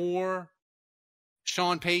for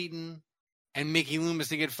Sean Payton and Mickey Loomis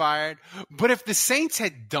to get fired. But if the Saints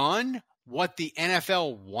had done what the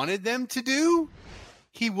NFL wanted them to do,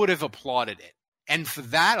 he would have applauded it. And for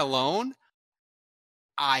that alone,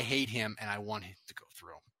 I hate him and I want him to go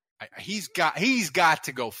through. He's got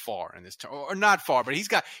to go far in this or not far, but he's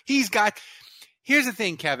got. Here's the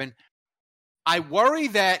thing, Kevin. I worry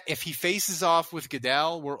that if he faces off with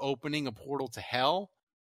Goodell, we're opening a portal to hell.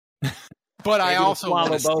 But I also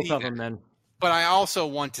want to see it. Then. But I also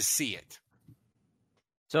want to see it.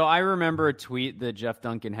 So I remember a tweet that Jeff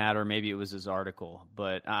Duncan had, or maybe it was his article,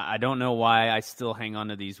 but I don't know why I still hang on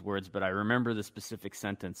to these words, but I remember the specific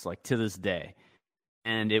sentence, like to this day.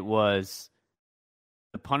 And it was,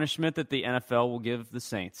 the punishment that the NFL will give the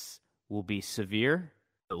Saints will be severe,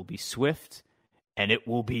 it will be swift, and it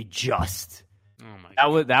will be just. Oh my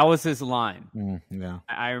God. That was his line. Yeah,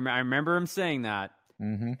 I remember him saying that,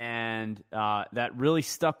 and that really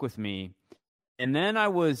stuck with me. And then I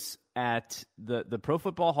was at the Pro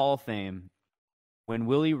Football Hall of Fame when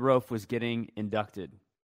Willie Roaf was getting inducted,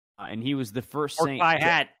 and he was the first Saint. I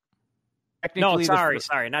had. No, sorry,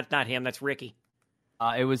 not him. That's Ricky.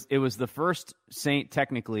 It was the first Saint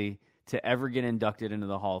technically to ever get inducted into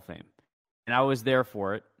the Hall of Fame, and I was there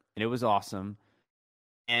for it, and it was awesome.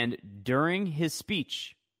 And during his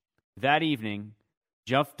speech that evening,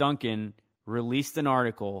 Jeff Duncan released an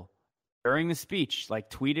article during the speech, like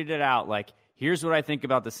tweeted it out, like, here's what I think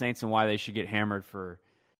about the Saints and why they should get hammered for.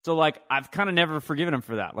 So, like, I've kind of never forgiven him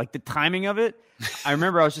for that. Like, the timing of it, I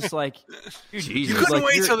remember I was just like, you couldn't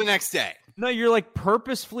wait till the next day. No, you're like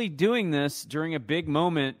purposefully doing this during a big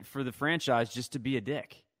moment for the franchise just to be a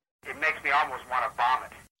dick. It makes me almost want to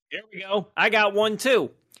vomit. Here we go. I got one,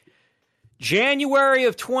 too. January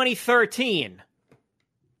of 2013.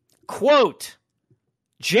 Quote.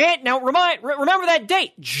 Now, remember that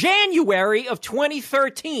date. January of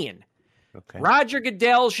 2013. Okay. Roger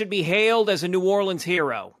Goodell should be hailed as a New Orleans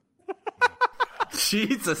hero.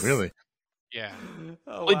 Jesus. Really? Yeah.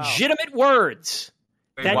 Oh, wow. Legitimate words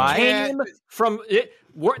that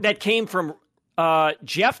came from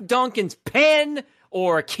Jeff Duncan's pen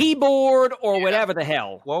or keyboard or whatever the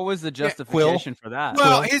hell. What was the justification for that?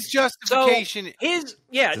 Well, his justification you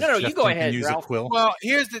go ahead, Ralph. Well,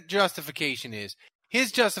 here's the justification is.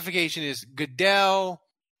 His justification is Goodell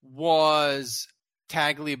was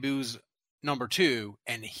Tagliabue's number 2,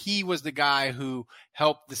 and he was the guy who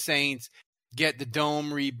helped the Saints get the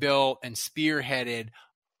dome rebuilt and spearheaded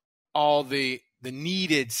all the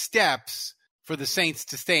needed steps for the Saints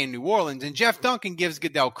to stay in New Orleans. And Jeff Duncan gives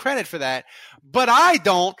Goodell credit for that, but I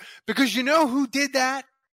don't, because you know who did that?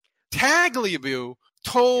 Tagliabue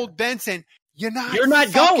told Benson, you're not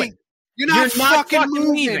going. You're not fucking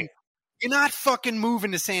moving. Leaving. You're not fucking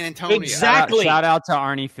moving to San Antonio. Exactly. Shout out to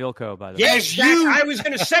Arnie Filko, by the way. Yes, I was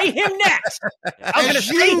going to say him next.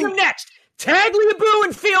 Tagliabue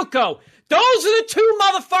and Filko. Those are the two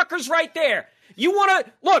motherfuckers right there. You want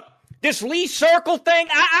to look this Lee Circle thing?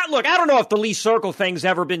 I don't know if the Lee Circle thing's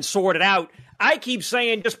ever been sorted out. I keep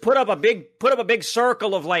saying just put up a big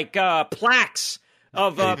circle of like plaques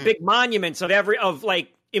of big monuments of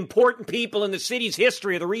like important people in the city's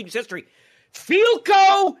history, or the region's history.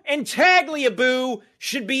 Filko and Tagliabue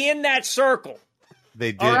should be in that circle.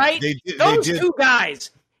 They did. All right? Those two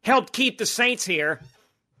guys helped keep the Saints here.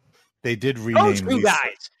 They did rename those two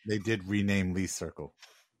guys. They did rename Lee Circle.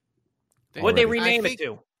 What'd they rename it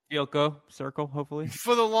to? Filko Circle, hopefully.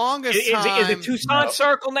 For the longest time. Is it Tucson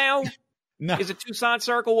Circle now? No. Is it Tucson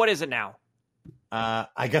Circle? What is it now?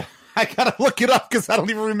 I gotta look it up because I don't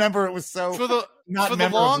even remember. It was so for the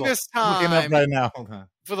longest time. Looking up right now. Hold on.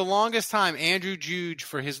 For the longest time, Andrew Juge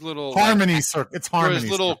for his little Harmony Circle. It's Harmony. For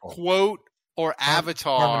his little quote or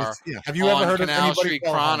avatar. Have you ever heard Canal of anybody Street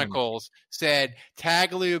Chronicles said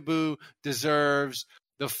Tagliabue deserves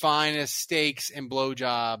the finest steaks and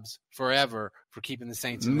blowjobs forever for keeping the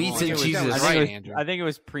Saints in Meats and cheeses. That was right, Andrew. I think it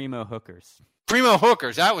was Primo Hookers. Primo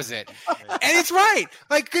Hookers, that was it. And it's right.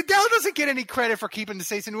 Like, Goodell doesn't get any credit for keeping the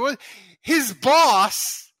Saints in New Orleans. His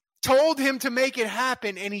boss told him to make it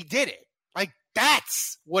happen, and he did it. Like,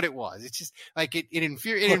 that's what it was. It's just, like, it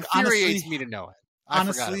infuriates me to know it.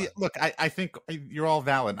 Honestly, look, I think you're all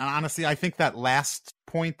valid. And honestly, I think that last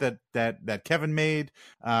point that Kevin made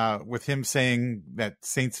with him saying that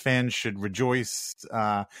Saints fans should rejoice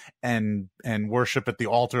and worship at the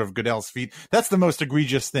altar of Goodell's feet, that's the most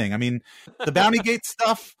egregious thing. I mean, the Bountygate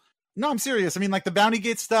stuff. No, I'm serious. I mean, like the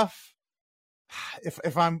Bountygate stuff.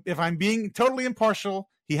 If I'm being totally impartial,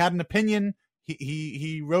 he had an opinion.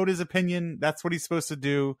 He wrote his opinion. That's what he's supposed to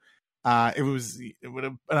do. It was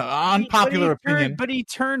an unpopular opinion, but he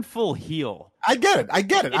turned full heel. I get it.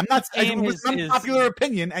 I'm not saying it was an unpopular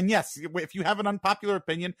opinion. And yes, if you have an unpopular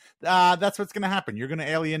opinion, that's what's going to happen. You're going to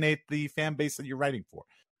alienate the fan base that you're writing for.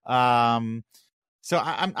 So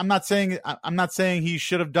I'm not saying he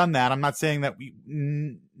should have done that. I'm not saying that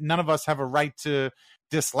none of us have a right to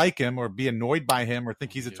dislike him or be annoyed by him or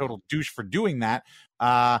think he's a total douche for doing that.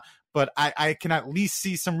 But I can at least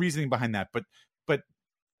see some reasoning behind that. But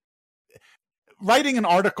writing an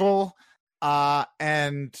article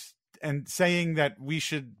and saying that we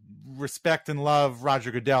should respect and love Roger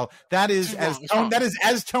Goodell, that is as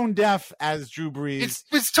tone deaf as Drew Brees.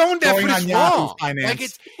 It's tone deaf, but it's wrong. Like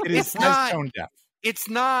it is not tone deaf. It's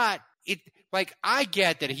not. Like, I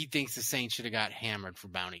get that he thinks the Saints should have got hammered for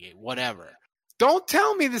Bountygate, whatever. Don't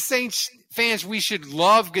tell me the Saints fans we should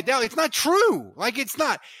love Goodell. It's not true. Like, it's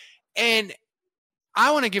not. And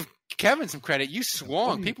I want to give Kevin some credit. You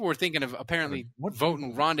swung. People were thinking of apparently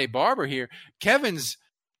voting Rondé Barber here. Kevin's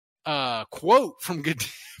quote from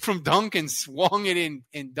Duncan swung it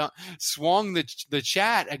swung the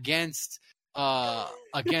chat against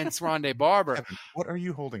Rondé Barber. Kevin, what are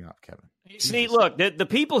you holding up, Kevin? See, look, the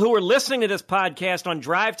people who are listening to this podcast on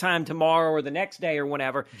drive time tomorrow or the next day or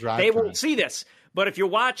whenever, they won't see this. But if you're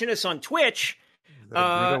watching us on Twitch,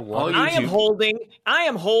 I'm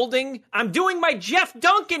doing my Jeff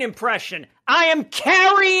Duncan impression. I am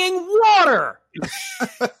carrying water.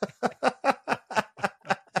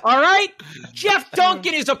 All right? Jeff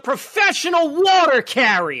Duncan is a professional water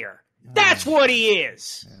carrier. That's what he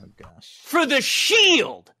is. Oh, gosh. For the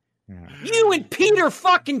Shield. You and Peter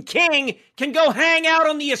fucking King can go hang out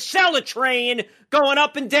on the Acela train going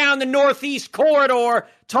up and down the Northeast Corridor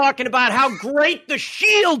talking about how great the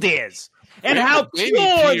Shield is. And how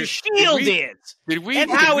pure the Shield is.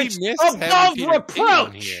 And how it's above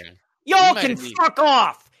reproach. Y'all can fuck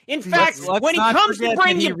off. In fact, when he comes to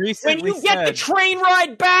bring you, when you get the train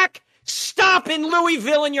ride back, stop in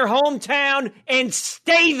Louisville in your hometown and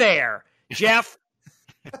stay there, Jeff.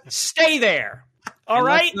 Stay there. All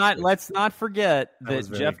right? Let's not forget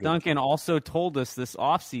that Jeff Duncan also told us this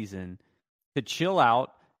offseason to chill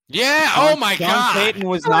out. Yeah, oh my God. Sean Payton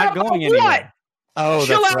was not going anywhere. Oh,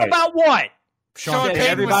 chill out about what?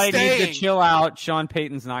 Everybody needs to chill out. Sean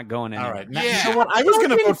Payton's not going anywhere. All right. Now, you know what? I was going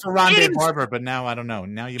to vote for Rondé Barber, but now I don't know.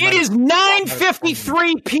 Now it is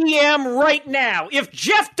 9:53 p.m. right now. If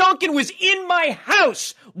Jeff Duncan was in my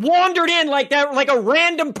house, wandered in like that, like a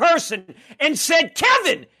random person, and said,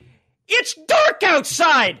 "Kevin, it's dark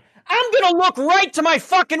outside," I'm going to look right to my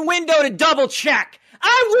fucking window to double check.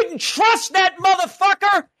 I wouldn't trust that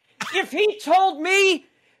motherfucker. if he told me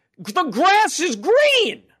the grass is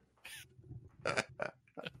green.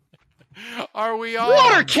 Are we all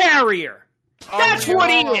water carrier? That's what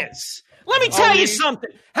he is. Let me tell you something.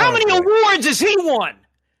 How many awards has he won?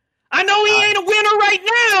 I know he ain't a winner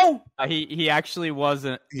right now. He actually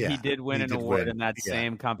wasn't. Yeah, he did win an award in that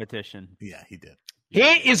same competition. Yeah, he did.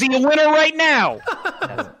 Is he a winner right now?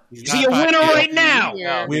 Is he a winner right now?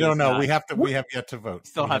 We don't know. We have yet to vote.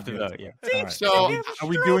 Still have to vote. Yeah. Right. So are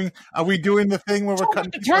we doing the thing where we're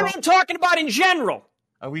cutting? I'm talking about in general.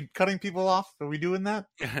 Are we cutting people off? Are we doing that?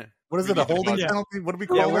 What is it? A holding penalty? What do we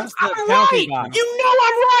call it? I'm right. You know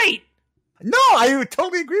I'm right. No, I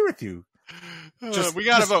totally agree with you. We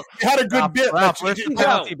got to vote. You had a good bit.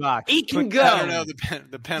 Penalty box. He can go. I don't know the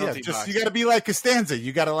penalty box. You got to be like Costanza.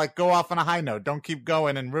 You got to go off on a high note. Don't keep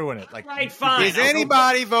going and ruin it. Right, fine. Is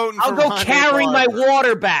anybody voting? I'll go carry my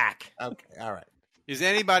water back. Okay, all right. Is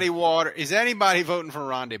anybody voting for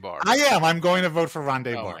Rondé Barber? I am. I'm going to vote for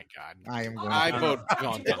Rondé Barber. Oh my God! I am going. I vote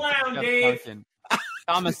John Clown, Dave.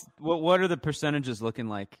 Thomas, what are the percentages looking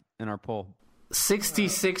like in our poll?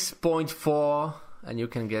 66.4, and you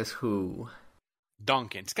can guess who.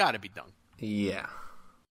 Duncan. It's got to be Duncan. Yeah.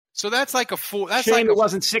 So that's like a 4. That's Shame like it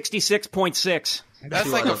wasn't 66.6.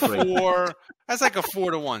 That's like a 4. That's like a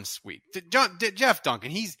 4-1 sweep. Jeff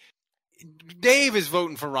Duncan. Dave is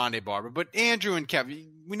voting for Rondé Barber, but Andrew and Kevin,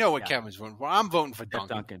 we know what Kevin's voting for. I'm voting for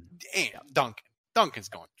Duncan. Duncan's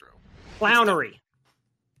going through. Clownery.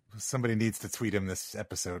 Somebody needs to tweet him this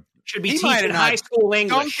episode. Should be teaching high school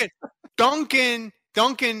English. Duncan.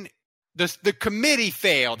 The committee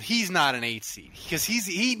failed. He's not an 8 seed because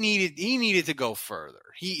he needed to go further.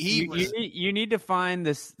 You need to find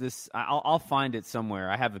this. I'll find it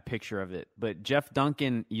somewhere. I have a picture of it. But Jeff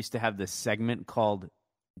Duncan used to have this segment called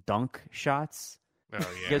Dunk Shots. Oh yeah,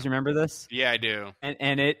 you guys remember this? Yeah, I do.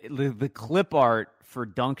 And the clip art for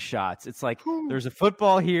dunk shots. It's like there's a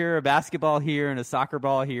football here, a basketball here, and a soccer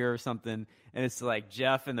ball here or something. And it's like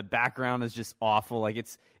Jeff in the background is just awful. Like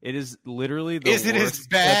it is literally the worst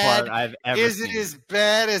clip art I've ever seen. Is it as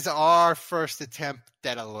bad as our first attempt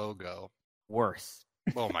at a logo? Worse.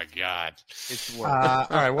 Oh my God, it's worse. All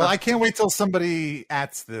right. Well, I can't wait till somebody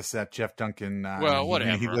ats this at Jeff Duncan. Well,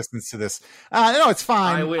 whatever. He listens to this. No, it's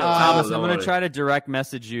fine. I will. Thomas, I'm going to try to direct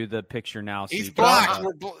message you the picture now. So he's blocked.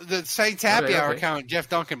 The Saints Happy Hour account. Jeff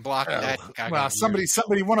Duncan blocked that. Well, somebody,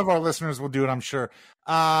 one of our listeners will do it, I'm sure.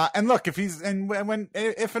 And look, if and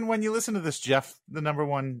when you listen to this, Jeff, the number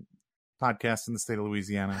one podcast in the state of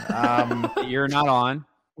Louisiana, you're not on.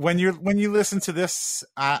 When you listen to this,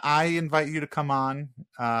 I invite you to come on.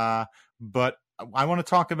 But I want to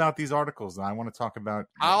talk about these articles. I want to talk about.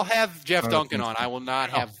 I'll have Jeff Duncan on. I will not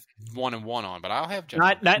have 1-1 on, but I'll have Jeff.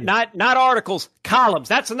 Not articles, columns.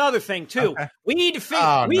 That's another thing too. Okay. We need to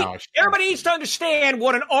figure. Everybody needs to understand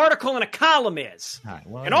what an article and a column is. Right,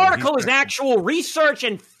 well, an article is actual research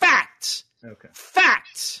and facts. Okay.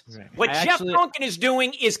 Facts. Right. What Jeff Duncan is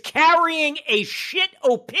doing is carrying a shit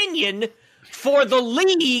opinion for the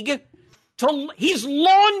league. He's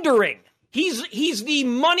laundering. He's the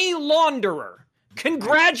money launderer.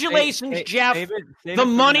 Congratulations, Jeff. David, the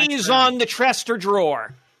money is on the Trester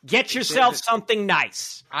drawer. Get yourself something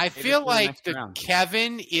nice. I feel like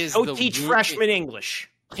Kevin is the teach freshman English.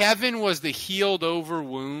 Kevin was the healed over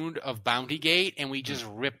wound of Bountygate, and we just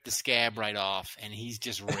ripped the scab right off, and he's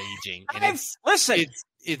just raging. And it's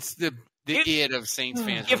the id of Saints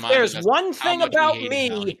fans. If there's one thing about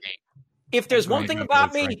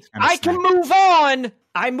me, I can move on.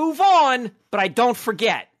 I move on, but I don't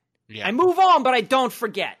forget. Yeah. I move on, but I don't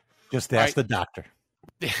forget. Just ask the doctor.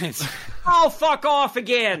 Oh, fuck off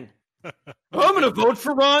again. I'm going to vote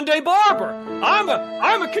for Rondé Barber. I'm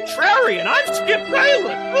a contrarian. I'm Skip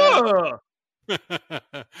Bayless.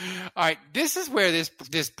 All right, this is where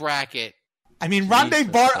this bracket. I mean, Rondé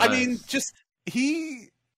Barber. I mean, he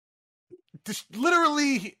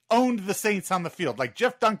literally owned the Saints on the field. Like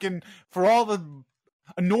Jeff Duncan, for all the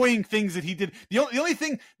annoying things that he did. The only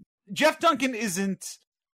thing Jeff Duncan isn't.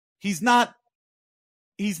 He's not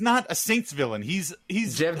a Saints villain. He's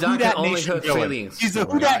Jeff Duncan only hurt villain. Feelings. He's a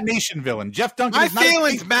Who Dat Nation villain. Jeff Duncan. My is not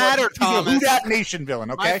feelings matter, Thomas. He's a Who Dat Nation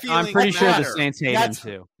villain. Okay, I'm pretty sure the Saints hate him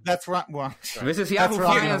too. That's right. Well, this is Yahoo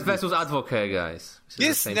Finance versus Advocate, guys.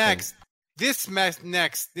 This next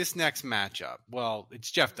matchup. Well,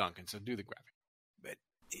 it's Jeff Duncan, so do the graphic. But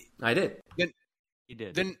I did. He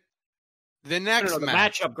did. Then the next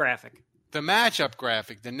matchup graphic. The matchup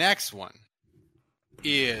graphic. The next one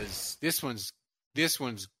is this one's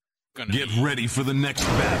gonna get ready for the next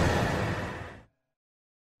battle,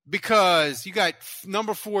 because you got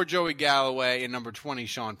number 4 Joey Galloway and number 20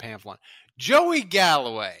 Sean Pamphlet. Joey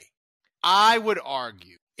Galloway, I would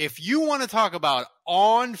argue, if you want to talk about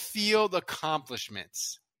on-field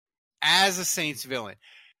accomplishments as a Saints villain,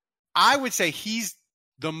 I would say he's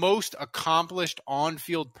the most accomplished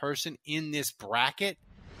on-field person in this bracket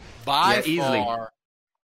by far,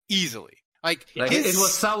 easily. Like it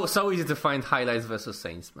was so easy to find highlights versus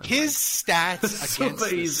Saints, man. His stats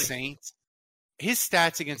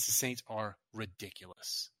against the Saints, are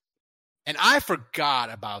ridiculous. And I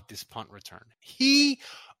forgot about this punt return. He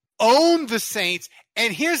owned the Saints.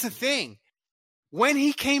 And here's the thing. When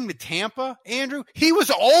he came to Tampa, Andrew, he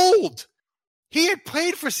was old. He had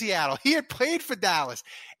played for Seattle. He had played for Dallas.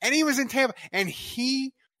 And he was in Tampa. And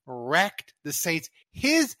he wrecked the Saints.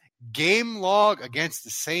 His game log against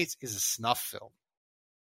the Saints is a snuff film.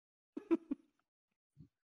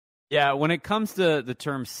 Yeah, when it comes to the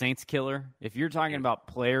term Saints killer, if you're talking about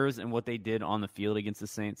players and what they did on the field against the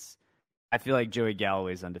Saints, I feel like Joey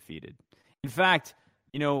Galloway is undefeated. In fact,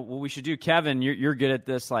 what we should do, Kevin, you're good at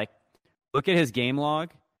this. Like, look at his game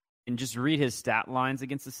log and just read his stat lines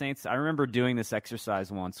against the Saints. I remember doing this exercise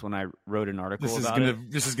once when I wrote an article about it.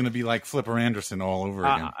 This is going to be like Flipper Anderson all over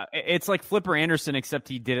again. It's like Flipper Anderson, except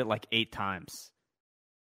he did it like 8 times.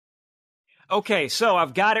 Okay, so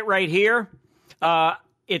I've got it right here.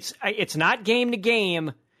 It's not game to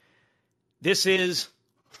game. This is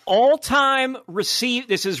all-time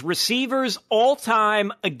This is receivers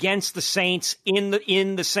all-time against the Saints in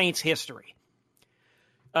the Saints history.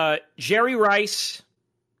 Jerry Rice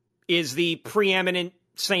is the preeminent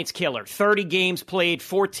Saints killer. 30 games played,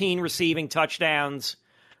 14 receiving touchdowns,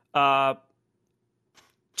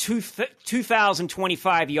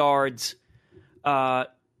 2,025 yards,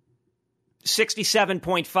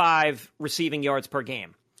 67.5 receiving yards per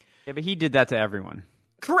game. Yeah, but he did that to everyone.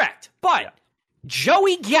 Correct. But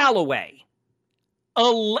Joey Galloway,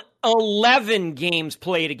 11 games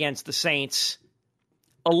played against the Saints,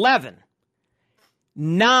 11.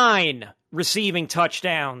 9 receiving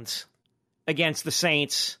touchdowns against the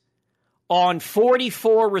Saints on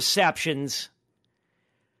 44 receptions.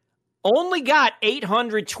 Only got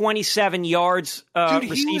 827 yards,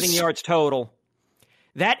 receiving yards total.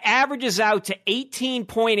 That averages out to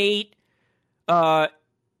 18.8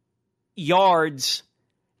 yards.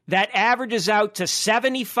 That averages out to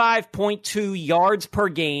 75.2 yards per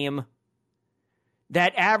game.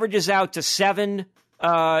 That averages out to 7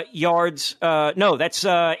 yards. No, that's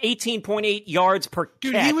 18.8 yards per catch.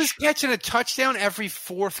 Dude, he was catching a touchdown every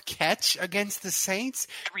 4th catch against the Saints.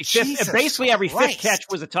 Every fifth catch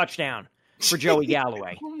was a touchdown for Joey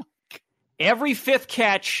Galloway. Every 5th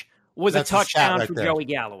catch was a touchdown for Joey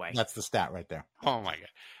Galloway. That's the stat right there. Oh my God!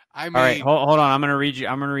 All right, hold on. I'm gonna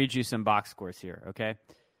read you some box scores here. Okay,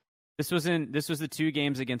 this was the 2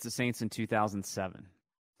 games against the Saints in 2007.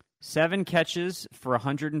 7 catches for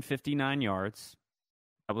 159 yards.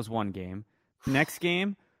 That was one game. Next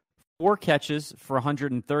game, 4 catches for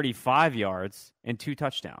 135 yards and 2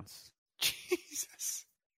 touchdowns. Jesus.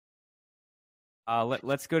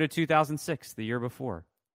 Let's go to 2006, the year before.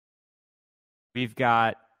 We've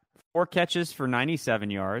got 4 catches for 97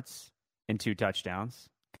 yards and 2 touchdowns.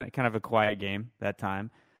 Kind of a quiet game that time.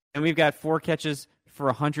 And we've got 4 catches for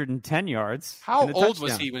 110 yards. How old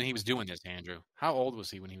was he when he was doing this, Andrew? How old was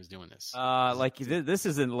he when he was doing this? This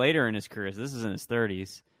isn't later in his career. This is in his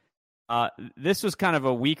 30s. This was kind of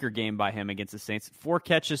a weaker game by him against the Saints. 4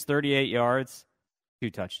 catches, 38 yards, 2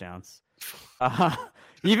 touchdowns.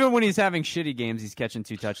 Even when he's having shitty games, he's catching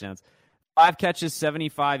 2 touchdowns. 5 catches,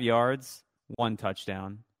 75 yards, 1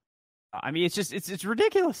 touchdown. I mean, it's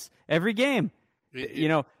ridiculous. Every game.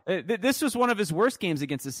 This was one of his worst games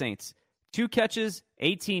against the Saints. 2 catches,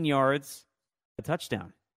 18 yards, a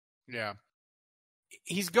touchdown. Yeah.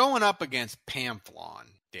 He's going up against Pamplon,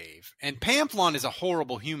 Dave. And Pamplon is a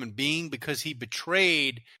horrible human being because he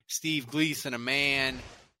betrayed Steve Gleason, a man.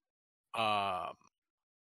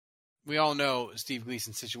 We all know Steve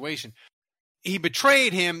Gleason's situation. He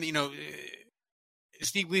betrayed him.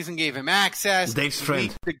 Steve Gleason gave him access. Dave's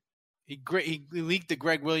friend. He leaked to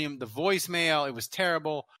Greg Williams the voicemail. It was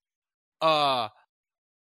terrible. And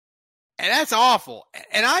that's awful.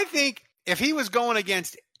 And I think if he was going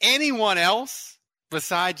against anyone else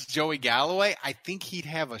besides Joey Galloway, I think he'd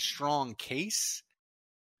have a strong case.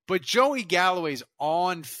 But Joey Galloway's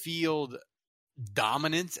on-field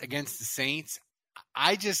dominance against the Saints,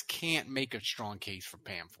 I just can't make a strong case for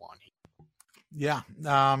Pamplon. Yeah.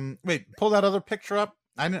 Wait, pull that other picture up.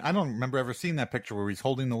 I don't remember ever seeing that picture where he's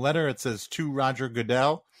holding the letter. It says to Roger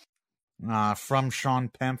Goodell from Sean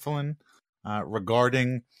Pamphilin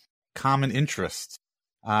regarding common interest.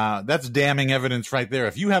 That's damning evidence right there.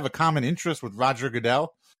 If you have a common interest with Roger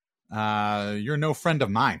Goodell, you're no friend of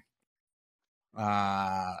mine.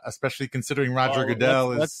 especially considering Roger Goodell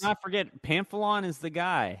Let's not forget, Pamphilon is the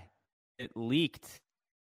guy that leaked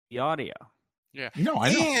the audio. Yeah. No,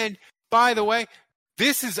 I know. And, by the way,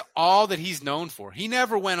 this is all that he's known for. He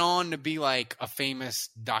never went on to be like a famous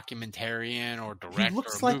documentarian or director. He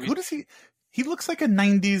looks like, who does he? He looks like a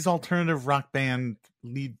 '90s alternative rock band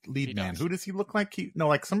lead man. Who does he look like?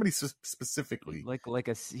 Like somebody specifically.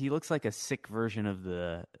 He looks like a sick version of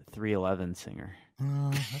the 311 singer.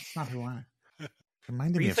 That's not who I.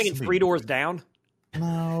 Reminded Are me you of thinking somebody. 3 Doors Down?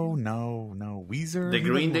 No. Weezer. The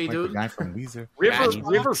Green Day like dude? the guy from Weezer.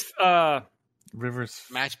 Rivers.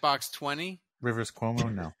 Matchbox 20. Rivers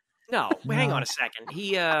Cuomo. No. Hang on a second.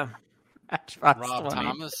 He Rob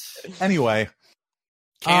Thomas. Anyway.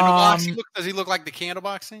 Candlebox. Does he look like the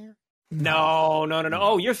Candlebox singer? No.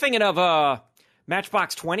 Oh, you're thinking of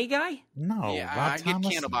Matchbox 20 guy? No. Yeah, Rob I get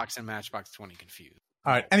Thomas? Candlebox and Matchbox 20 confused.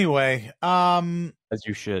 All right. Anyway, as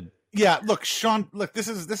you should. Yeah. Look, Sean. Look, this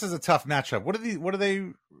is a tough matchup. What are they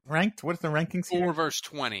ranked? What's the rankings here? 4 versus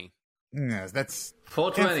 20. Yes, that's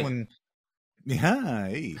 420. Yeah,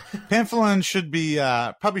 hey. Pamphilon should be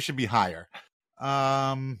probably should be higher.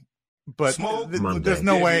 But there's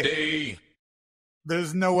no way.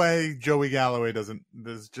 There's no way Joey Galloway doesn't.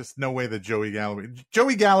 There's just no way that Joey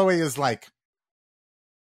Galloway is like.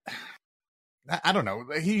 I don't know.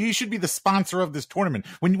 He should be the sponsor of this tournament.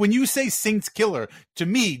 When you say Saints killer, to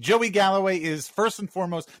me, Joey Galloway is first and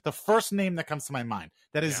foremost the first name that comes to my mind.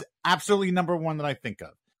 That is absolutely number one that I think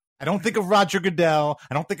of. I don't think of Roger Goodell.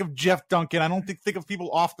 I don't think of Jeff Duncan. I don't think of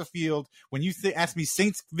people off the field. When you ask me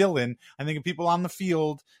Saints villain, I think of people on the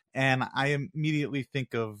field, and I immediately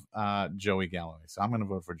think of Joey Galloway. So I'm going to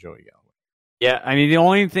vote for Joey Galloway. Yeah, I mean, the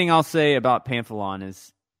only thing I'll say about Pamphilon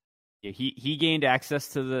is he gained access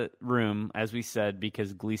to the room, as we said,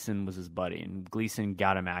 because Gleason was his buddy, and Gleason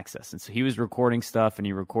got him access. And so he was recording stuff, and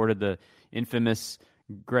he recorded the infamous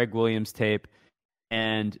Greg Williams tape,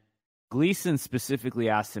 and Gleason specifically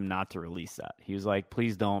asked him not to release that. He was like,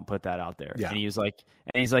 please don't put that out there. Yeah. And he's like,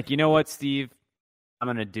 you know what, Steve? I'm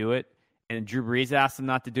going to do it. And Drew Brees asked him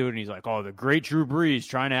not to do it. And he's like, oh, the great Drew Brees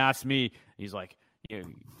trying to ask me. He's like,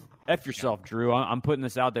 F yourself, Drew. I'm putting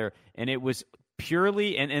this out there. And it was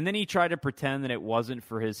purely, and then he tried to pretend that it wasn't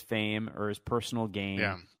for his fame or his personal gain.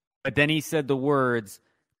 Yeah. But then he said the words,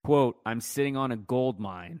 quote, I'm sitting on a gold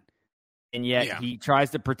mine. And yet he tries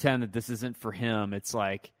to pretend that this isn't for him. It's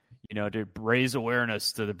like, to raise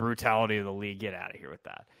awareness to the brutality of the league. Get out of here with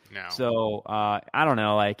that. No. So, I don't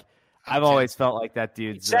know. Like, I've always felt like that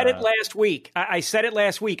dude said it last week. I said it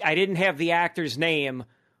last week. I didn't have the actor's name,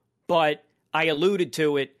 but I alluded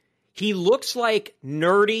to it. He looks like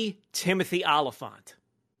nerdy Timothy Oliphant.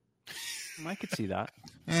 I could see that.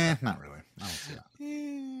 Not really. I don't see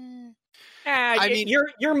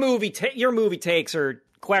that. Your movie takes are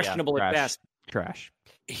questionable at best. Trash.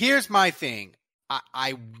 Here's my thing.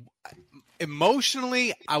 I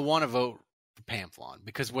emotionally, I want to vote for Pamphilon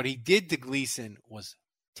because what he did to Gleason was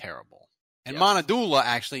terrible. And Monadula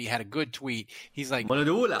actually had a good tweet. He's like,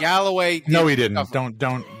 Galloway. No, he didn't. Don't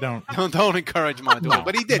encourage Monadula. No,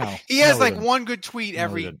 but he did. No, he has didn't. one good tweet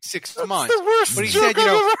every 6 months. The worst but he joke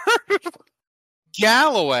said,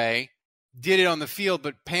 Galloway did it on the field,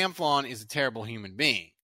 but Pamphilon is a terrible human being.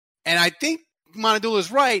 And I think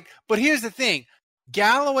Monadula's right. But here's the thing.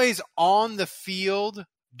 Galloway's on the field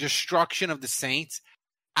destruction of the Saints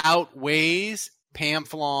outweighs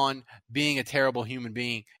Pamphilon being a terrible human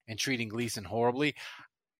being and treating Gleason horribly.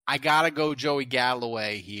 I gotta go Joey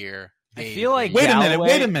Galloway here. I feel like wait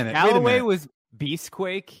a minute. Galloway was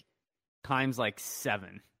Beastquake times like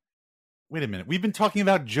 7. Wait a minute. We've been talking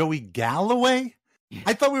about Joey Galloway?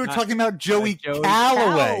 I thought we were talking about Joey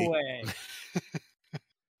Calloway.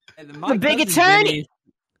 The big attorney.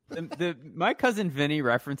 My cousin Vinny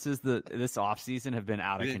references this offseason have been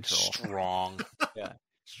out of control. Strong. Yeah.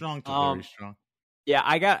 Strong to very strong. Yeah,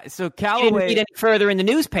 Callaway. Didn't read any further in the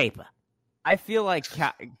newspaper. I feel like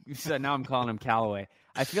so now I'm calling him Callaway.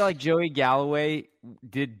 I feel like Joey Galloway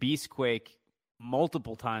did Beastquake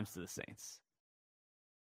multiple times to the Saints.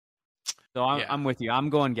 So I'm with you. I'm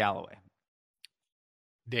going Galloway.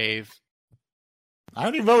 Dave. I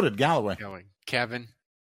already voted Galloway. Kevin.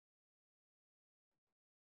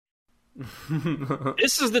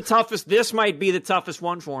 This is the toughest. This might be the toughest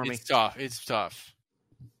one for me. It's tough.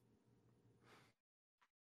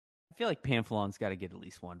 I feel like Pamphilon's got to get at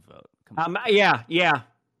least one vote. Yeah.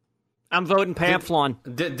 I'm voting Pamphilon.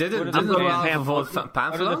 Didn't Pamphilon vote Pamphilon?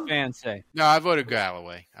 What do the fans say? No, I voted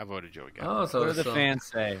Galloway. I voted Joey Galloway. What do the fans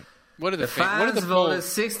say? What are the fans voted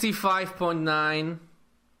 65.9.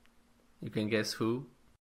 You can guess who?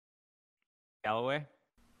 Galloway?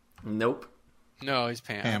 Nope. No, he's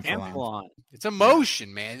Pamplon. It's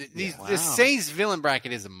emotion, man. Yeah. Wow. The Saints villain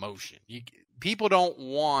bracket is emotion. People don't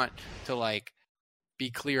want to like be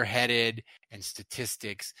clear-headed and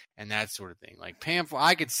statistics and that sort of thing. Like Pamplon,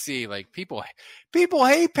 I could see like people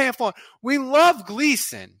hate Pamplon. We love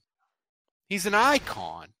Gleason. He's an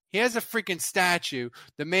icon. He has a freaking statue.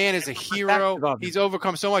 The man is a hero. He's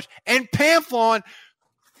overcome so much. And Pamplon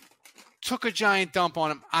took a giant dump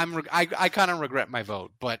on him. I kind of regret my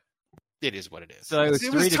vote, but it is what it is. So it was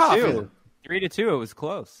 3-2. 3-2. It was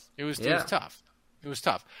close. It was tough. It was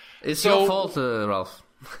tough. It's your fault, Ralph.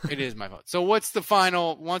 It is my fault. So what's the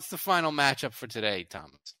final matchup for today,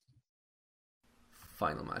 Thomas?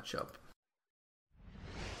 Final matchup.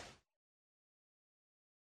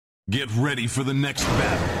 Get ready for the next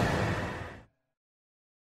battle.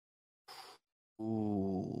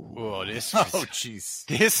 Ooh. Oh, jeez.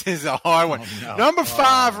 This is a hard one. Oh, no. Number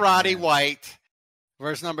 5, Roddy White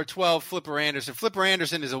versus number 12, Flipper Anderson. Flipper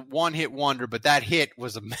Anderson is a one-hit wonder, but that hit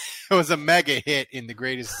was a mega hit in the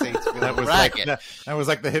greatest Saints bracket. That was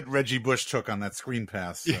like the hit Reggie Bush took on that screen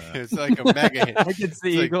pass. It's like a mega hit. Against the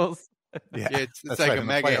Eagles. Yeah, it's like right, a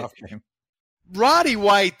mega hit. Game. Roddy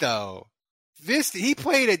White, though, he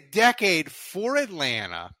played a decade for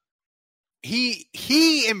Atlanta. He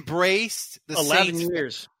embraced the 11 Saints.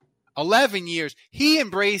 years. 11 years. He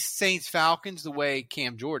embraced Saints Falcons the way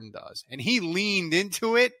Cam Jordan does. And he leaned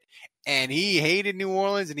into it, and he hated New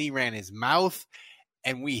Orleans, and he ran his mouth,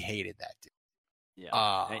 and we hated that dude.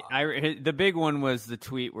 Yeah. The big one was the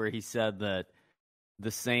tweet where he said that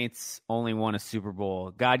the Saints only won a Super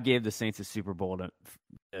Bowl. God gave the Saints a Super Bowl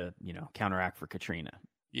to counteract for Katrina.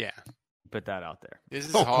 Yeah. Put that out there. This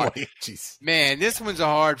is hard. Man, this one's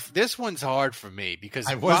hard for me because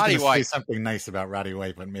I was going to say something nice about Roddy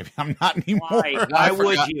White, but maybe I'm not anymore. Why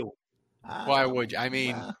would you? Why would you? I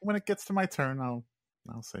mean, when it gets to my turn, I'll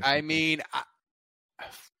say something. I mean,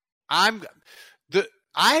 I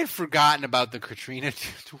had forgotten about the Katrina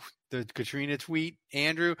tweet,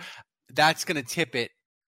 Andrew. That's going to tip it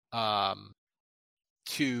to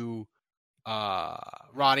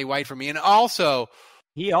Roddy White for me. And also,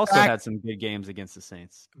 he also had some good games against the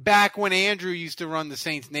Saints. Back when Andrew used to run the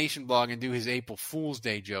Saints Nation blog and do his April Fool's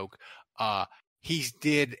Day joke, he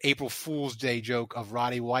did April Fool's Day joke of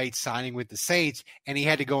Roddy White signing with the Saints, and he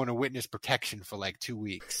had to go into witness protection for like 2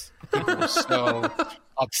 weeks. People were so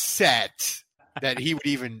upset that he would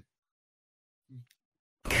even.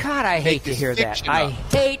 God, I hate to hear that. I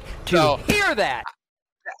hate to hear that.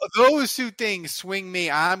 Those two things swing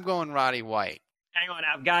me. I'm going Roddy White. Hang on,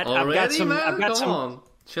 I've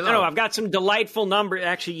got some delightful numbers.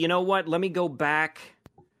 Actually, you know what? Let me go back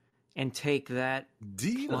and take that.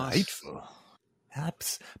 Delightful.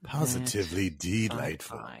 Positively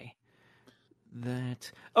delightful.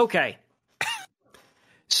 Okay.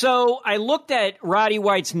 So I looked at Roddy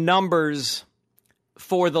White's numbers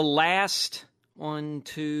for the last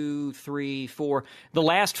the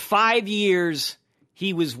last 5 years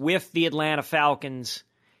he was with the Atlanta Falcons.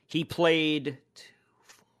 He played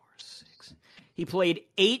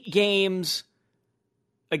 8 games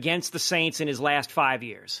against the Saints in his last 5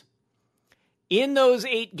 years. In those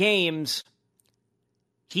 8 games,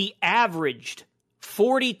 he averaged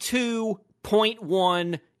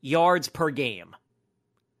 42.1 yards per game.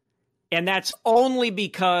 And that's only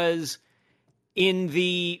because in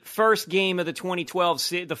the first game of the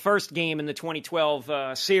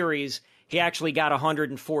 2012 series, he actually got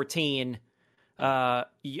 114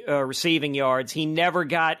 receiving yards. He never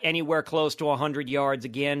got anywhere close to 100 yards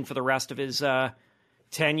again for the rest of his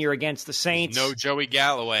tenure against the Saints. No Joey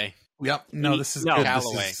Galloway. Yep. No, this is good.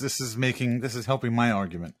 This is helping my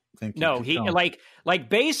argument. Thank you. No, he like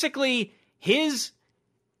basically his.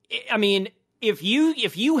 I mean, if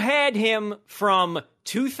you had him from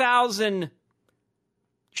 2000,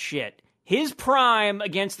 his prime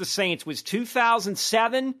against the Saints was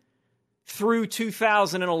 2007 through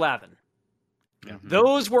 2011. Mm-hmm.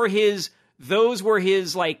 Those were his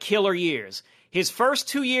like killer years. His first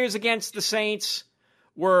 2 years against the Saints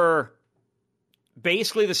were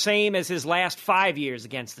basically the same as his last 5 years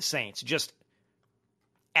against the Saints, just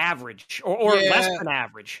average or less than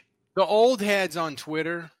average. The old heads on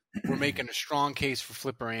Twitter were making a strong case for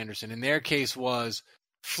Flipper Anderson, and their case was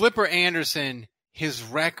Flipper Anderson, his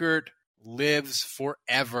record lives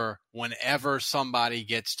forever whenever somebody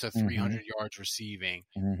gets to 300 yards receiving.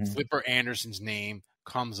 Flipper Anderson's name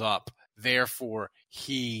comes up. Therefore,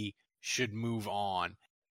 he should move on.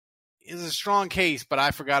 It's a strong case, but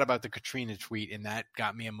I forgot about the Katrina tweet, and that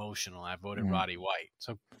got me emotional. I voted Roddy White.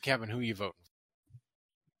 So, Kevin, who are you voting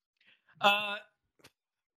for?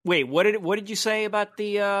 Wait, what did you say about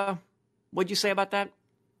the? What did you say about that?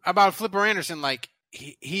 about Flipper Anderson, like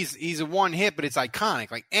he's a one hit, but it's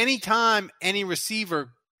iconic. Like anytime any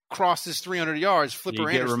receiver crosses 300 yards, Flipper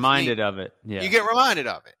Anderson. You get reminded of it. Yeah. You get reminded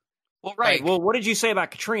of it. Well, right. Well, what did you say about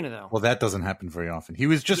Katrina, though? Well, that doesn't happen very often. He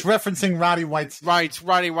was just referencing Roddy White's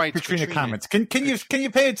Katrina comments. Can you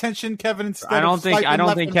pay attention, Kevin? Instead I don't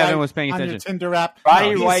think Kevin was paying attention. On your Tinder app.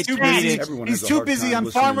 Roddy White tweeted. He's too busy on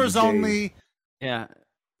Farmers Only. Yeah.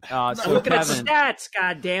 So looking at stats.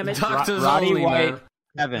 God damn it, Roddy White.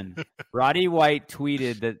 Kevin. Roddy White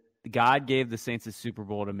tweeted that God gave the Saints a Super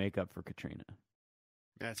Bowl to make up for Katrina.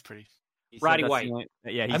 That's pretty. Roddy White.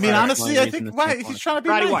 I mean, honestly, I think he's trying to be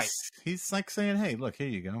Roddy nice. White. He's like saying, "Hey, look, here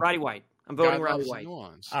you go." Roddy White. I'm voting Roddy White.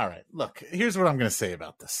 All right, look. Here's what I'm going to say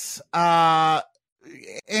about this.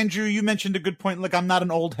 Andrew, you mentioned a good point. Look, I'm not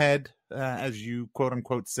an old head, as you quote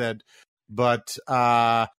unquote said, but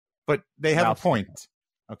they have a point.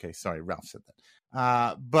 Okay, sorry, Ralph said that.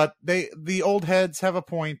 But the old heads have a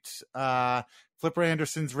point. Flipper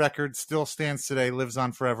Anderson's record still stands today, lives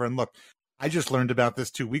on forever. And look, I just learned about this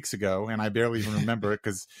 2 weeks ago, and I barely even remember it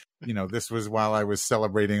because, this was while I was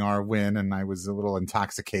celebrating our win, and I was a little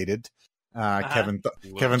intoxicated. Kevin thought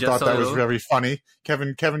that was very funny.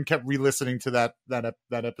 Kevin kept re-listening to that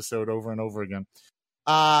episode over and over again.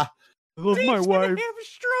 I love my wife.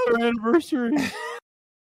 Her anniversary.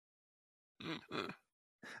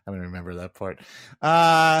 I don't remember that part.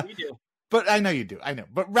 You do. But I know you do. I know.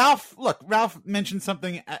 But Ralph mentioned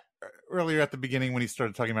something earlier at the beginning when he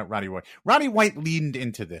started talking about Roddy White. Roddy White leaned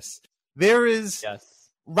into this. There is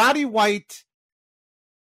Roddy White.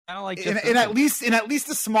 I don't like in at least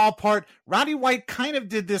a small part. Roddy White kind of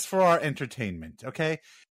did this for our entertainment. Okay,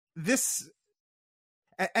 this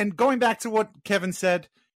and going back to what Kevin said,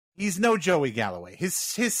 he's no Joey Galloway. His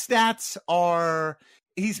stats are.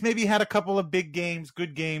 He's maybe had a couple of big games,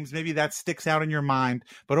 good games. Maybe that sticks out in your mind.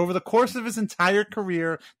 But over the course of his entire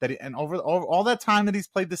career, over all that time that he's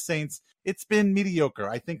played the Saints, it's been mediocre.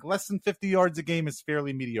 I think less than 50 yards a game is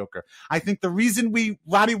fairly mediocre. I think the reason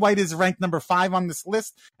Roddy White is ranked number 5 on this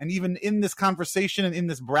list, and even in this conversation and in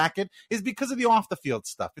this bracket, is because of the off the field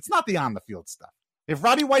stuff. It's not the on the field stuff. If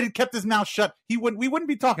Roddy White had kept his mouth shut, we wouldn't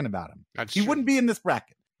be talking about him. He wouldn't be in this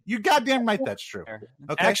bracket. You're goddamn right. That's true.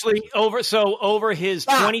 Okay? Actually, over his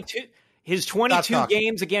 22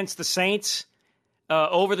 games against the Saints,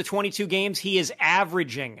 over the 22 games, he is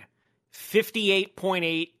averaging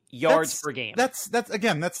 58.8 yards per game.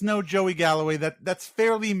 That's no Joey Galloway. That's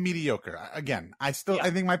fairly mediocre. Again, I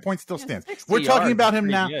think my point still stands. We're talking about him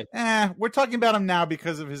now. We're talking about him now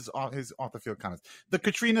because of his off the field comments. The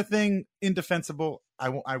Katrina thing, indefensible.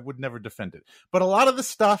 I would never defend it. But a lot of the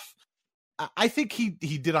stuff, I think he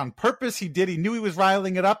did on purpose. He knew he was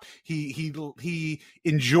riling it up. He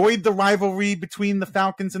enjoyed the rivalry between the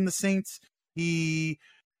Falcons and the Saints. He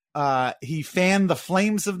fanned the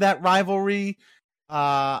flames of that rivalry.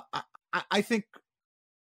 I think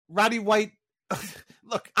Roddy White.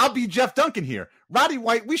 Look, I'll be Jeff Duncan here. Roddy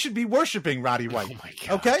White. We should be worshiping Roddy White. Oh my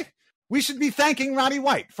God. Okay, we should be thanking Roddy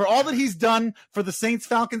White for all that he's done for the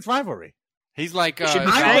Saints-Falcons rivalry. He's like, should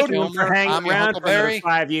be thanking him for hanging around for another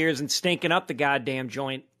 5 years and stinking up the goddamn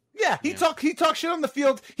joint. Yeah, he talked shit on the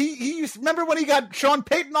field. He used, remember when he got Sean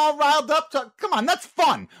Payton all riled up? Come on, that's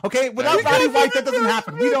fun. Okay, without Roddy White, that doesn't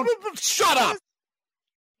happen. We don't. Shut up.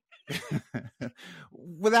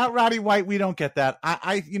 Without Roddy White, we don't get that.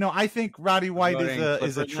 I think Roddy White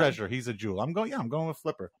is a treasure. He's a jewel. I'm going with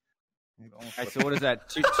Flipper. All right, so what is that?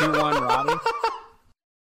 2-1 Roddy.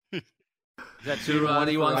 Is that 2-1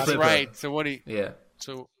 Roddy? That's right. So what do you? Yeah.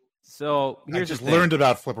 So here's I just learned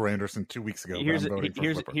about Flipper Anderson 2 weeks ago. Here's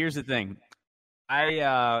the thing.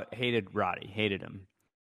 I hated him,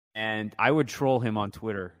 and I would troll him on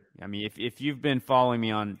Twitter. I mean, if you've been following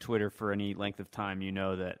me on Twitter for any length of time, you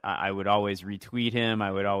know that I would always retweet him.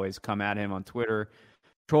 I would always come at him on Twitter,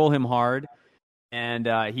 troll him hard, and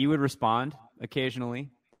he would respond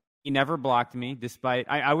occasionally. He never blocked me, despite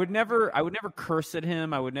I would never curse at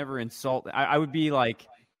him. I would never insult. I would be like,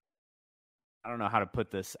 I don't know how to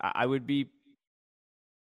put this. I would be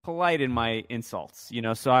polite in my insults,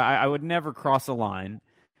 so I would never cross a line.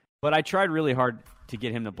 But I tried really hard to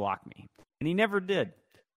get him to block me, and he never did.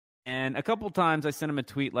 And a couple times I sent him a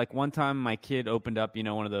tweet. Like one time my kid opened up,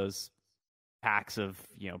 one of those packs of,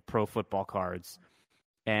 pro football cards.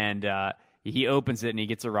 And he opens it and he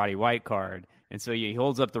gets a Roddy White card. And so he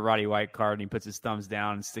holds up the Roddy White card and he puts his thumbs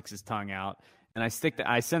down and sticks his tongue out. And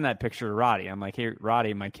I send that picture to Roddy. I'm like, hey,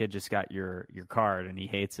 Roddy, my kid just got your card and he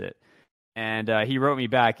hates it. And he wrote me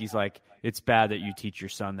back. He's like, it's bad that you teach your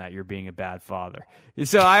son that you're being a bad father.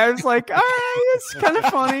 So I was like, all right, it's kind of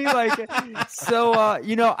funny. Like, so,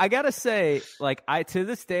 I got to say, like, to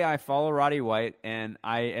this day, I follow Roddy White, and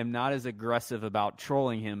I am not as aggressive about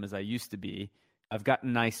trolling him as I used to be. I've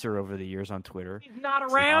gotten nicer over the years on Twitter. He's not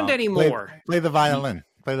around anymore. Play the violin.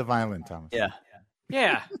 Play the violin, Thomas.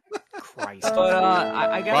 Yeah. Christ. But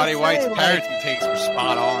I got Roddy White's parenting takes were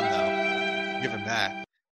spot on, though. Give him that.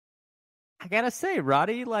 I gotta say,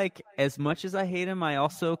 Roddy, like, as much as I hate him, I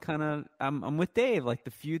also I'm with Dave. Like, the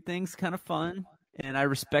feud thing's kind of fun, and I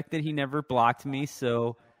respect that he never blocked me,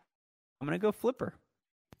 so I'm gonna go Flipper.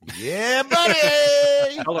 Yeah, buddy!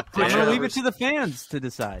 I'm gonna leave it to the fans to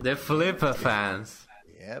decide. The Flipper fans.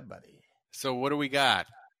 Yeah, buddy. So what do we got?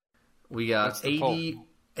 We got 80.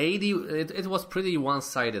 It was pretty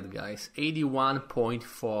one-sided, guys.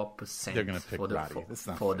 81.4%. They're gonna pick Roddy.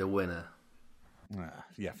 For the winner.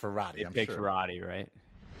 Yeah, for Roddy. I'm picked sure. Roddy, right?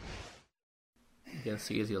 You can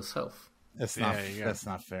see it yourself. That's not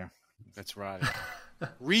fair. That's Roddy.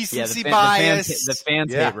 Recency the bias. The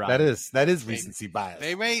fans hate Roddy. That is recency bias.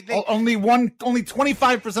 They only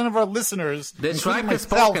 25% of our listeners, The tribe has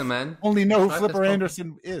spoken, man. only know who Flipper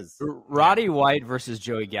Anderson is. Roddy White versus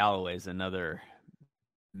Joey Galloway is another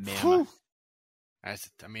mammoth.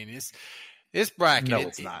 This bracket. No,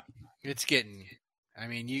 it's not. It's getting. I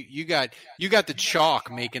mean, you got the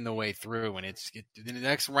chalk making the way through, and it's the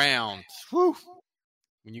next round. Whew,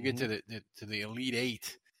 when you get to the Elite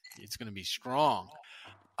Eight, it's going to be strong.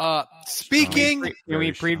 Speaking, can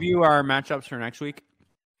we preview our matchups for next week?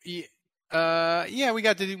 Yeah, we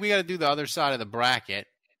got to do the other side of the bracket.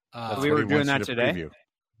 We were doing that today. Preview.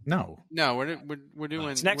 No, we're doing.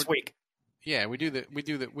 It's next week. Yeah, we do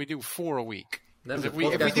 4 a week. If we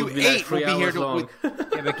do 8, we'll be here to.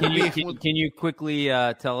 Yeah, but can you quickly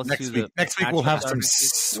tell us next week? Next week we'll have some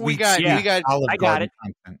sweet. I got it.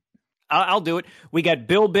 Content. I'll do it. We got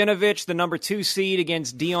Bill Binovich, the number 2 seed,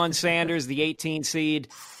 against Deion Sanders, the 18 seed.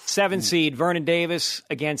 7 seed Vernon Davis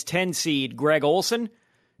against 10 seed Greg Olson.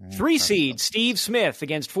 3 seed Steve Smith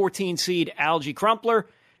against 14 seed Algie Crumpler.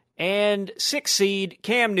 And 6 seed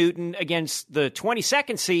Cam Newton against the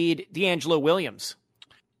 22nd seed D'Angelo Williams.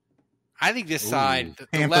 I think this side,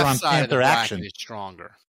 the left side of the bracket is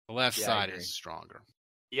stronger. The left side is stronger.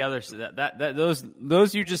 The others,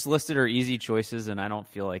 those you just listed are easy choices, and I don't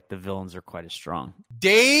feel like the villains are quite as strong.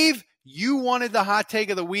 Dave, you wanted the hot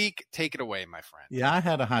take of the week. Take it away, my friend. Yeah, I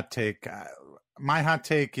had a hot take. My hot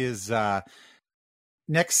take is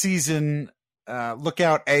next season, look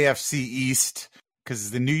out AFC East,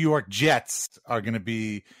 because the New York Jets are going to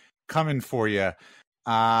be coming for you.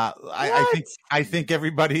 I think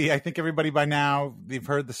everybody by now, they've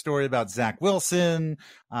heard the story about Zach Wilson,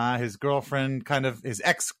 his girlfriend, his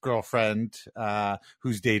ex-girlfriend,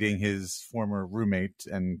 who's dating his former roommate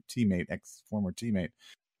and former teammate,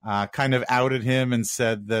 kind of outed him and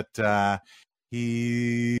said that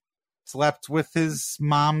he slept with his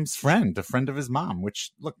mom's friend, a friend of his mom, which,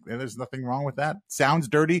 look, there's nothing wrong with that. Sounds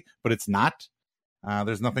dirty, but it's not.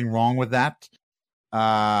 There's nothing wrong with that.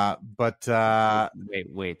 But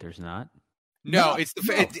wait, there's not. No,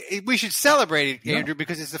 we should celebrate it, Andrew,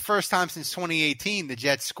 because it's the first time since 2018 the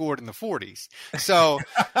Jets scored in the 40s. So,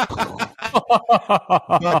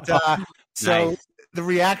 nice. The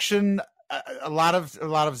reaction, a lot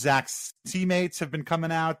of Zach's teammates have been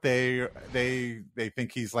coming out. They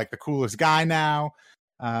think he's like the coolest guy now.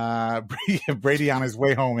 Brady on his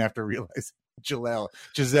way home after realizing Giselle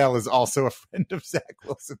is also a friend of Zach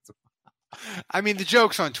Wilson's. I mean, the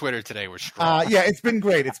jokes on Twitter today were strong. Yeah, it's been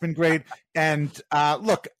great. And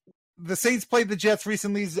look, the Saints played the Jets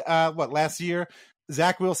recently. Last year?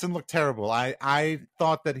 Zach Wilson looked terrible. I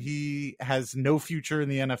thought that he has no future in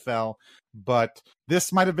the NFL, but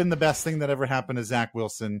this might have been the best thing that ever happened to Zach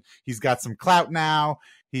Wilson. He's got some clout now.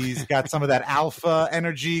 He's got some of that alpha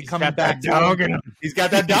energy coming back to him. He's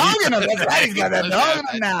got that dog in him. That's right. He's got that dog in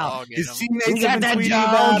him now. His teammates have been tweeting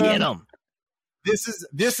about him.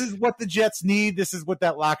 This is what the Jets need. This is what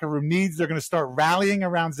that locker room needs. They're going to start rallying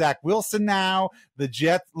around Zach Wilson now. The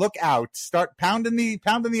Jets, look out! Start pounding the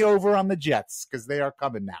over on the Jets because they are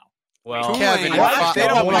coming now. Well, Kevin, Thomas,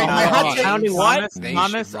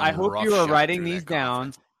 I hope you are writing these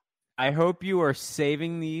down. I hope you are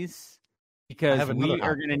saving these because we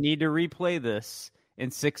are going to need to replay this in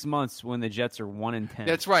 6 months when the Jets are 1-10.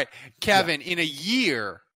 That's right, Kevin. In a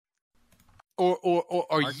year. Or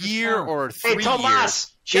a year or 3 years. Hey,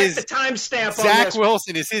 Tomas, check the timestamp on Zach this.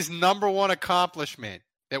 Wilson is his number one accomplishment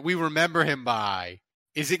that we remember him by.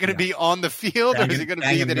 Is it going to be on the field, or is it going to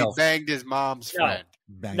be that he banged his mom's friend?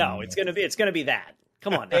 No, it's going to be that.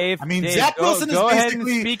 Come on. Dave, Dave, Zach Wilson go is ahead and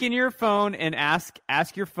basically... speak in your phone and ask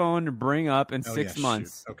your phone to bring up in 6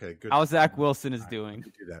 months. Shoot. Okay, good. How Zach Wilson is doing.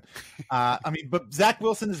 Do that. But Zach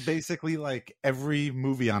Wilson is basically like every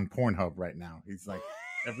movie on Pornhub right now. He's like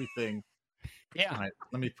everything. Yeah. All right,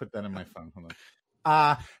 let me put that in my phone. Hold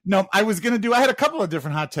on. No, I had a couple of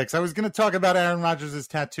different hot takes. I was going to talk about Aaron Rodgers'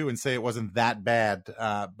 tattoo and say it wasn't that bad,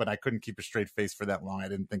 but I couldn't keep a straight face for that long. I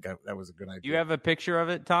didn't think that was a good idea. Do you have a picture of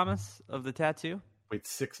it, Thomas, of the tattoo? Wait,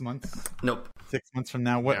 6 months? Nope. 6 months from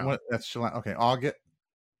now? What? That's July. Okay,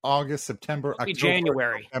 August, September, October,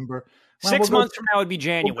 January. November. 6 months from now would be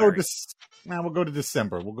January. We'll go to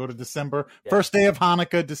December. Yeah. First day of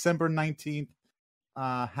Hanukkah, December 19th.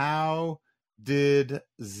 How did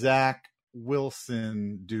Zach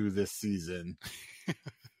Wilson do this season?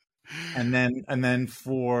 and then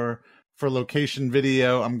for location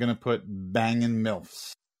video, I'm gonna put banging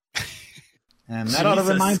MILFs. And that ought to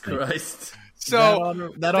remind me.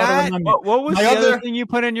 So that ought to remind me. What was the other thing you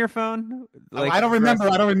put in your phone? I don't remember.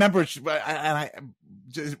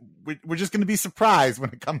 We're just going to be surprised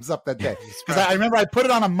when it comes up that day, because I remember I put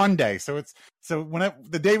it on a Monday. So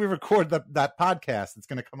the day we record that podcast, it's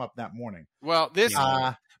going to come up that morning. Well, this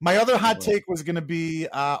my other hot take was going to be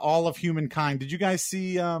All of Humankind. Did you guys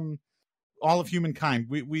see All of Humankind?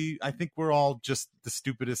 I think we're all just the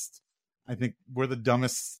stupidest. I think we're the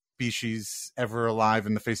dumbest species ever alive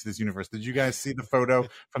in the face of this universe. Did you guys see the photo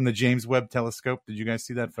from the James Webb Telescope? Did you guys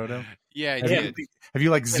see that photo? Yeah, I did. Have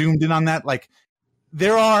you zoomed in on that?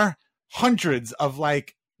 There are hundreds of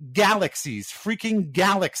freaking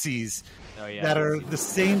galaxies that are the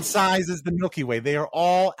same size as the Milky Way. They are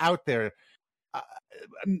all out there.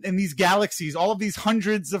 And these galaxies, all of these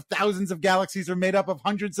hundreds of thousands of galaxies are made up of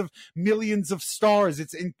hundreds of millions of stars.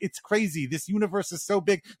 It's crazy. This universe is so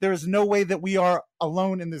big. There is no way that we are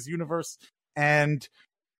alone in this universe. And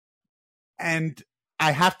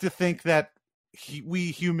I have to think that we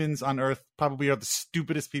humans on Earth probably are the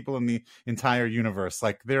stupidest people in the entire universe.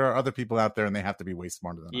 There are other people out there, and they have to be way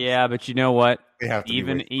smarter than us. Yeah, but you know what? They have to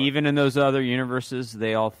even in those other universes,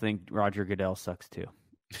 they all think Roger Goodell sucks too.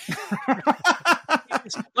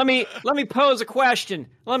 Let me pose a question.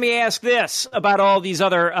 Let me ask this about all these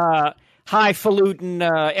other highfalutin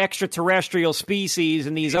extraterrestrial species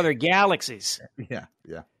in these other galaxies. Yeah.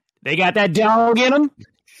 They got that dog in them?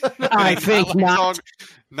 I think not.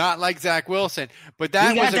 Not like Zach Wilson, but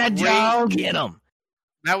that was a great dog in him.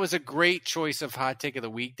 That was a great choice of hot take of the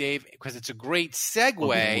week, Dave, because it's a great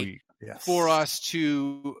segue for us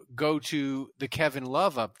to go to the Kevin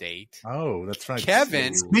Love update. Oh, that's right.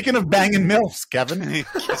 Kevin. Speaking of banging MILFs, Kevin.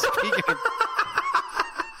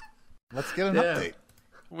 Let's get an update.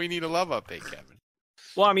 We need a love update, Kevin.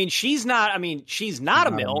 Well, I mean, she's not a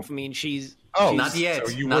MILF. I mean, she's not yet.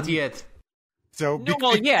 So not yet. So not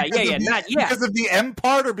yet. Because of the M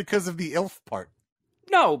part or because of the ILF part?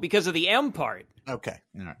 No, because of the M part. Okay.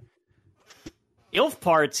 All right. ILF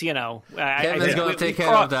parts, Kevin's going to take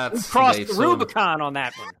care of that. We crossed the Rubicon on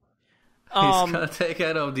that one. He's going to take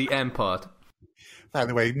care of the M part. By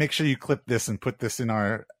the way, make sure you clip this and put this in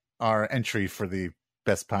our entry for the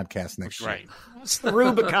best podcast next year. Right. It's the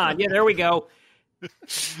Rubicon. Yeah, there we go.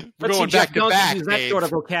 We're going back to back, use that sort of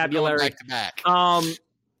vocabulary. Back to back.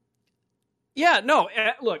 Yeah, no,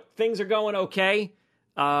 look, things are going okay.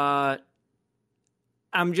 I'm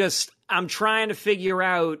trying to figure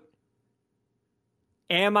out,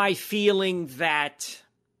 am I feeling that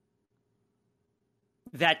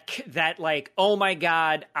oh my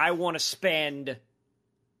God, I want to spend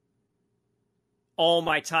all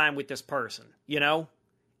my time with this person, And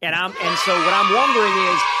so what I'm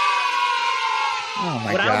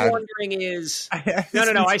wondering is,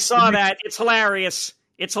 no, I saw that. It's hilarious.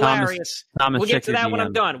 It's hilarious. Thomas, we'll get to that DMs. when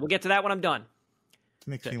I'm done.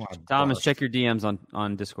 Makes me want to Thomas, check your DMs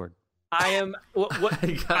on Discord. I am.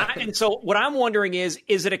 And so what I'm wondering is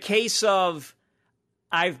it a case of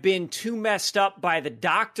I've been too messed up by the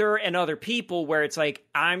doctor and other people where it's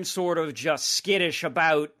I'm sort of just skittish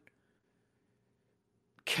about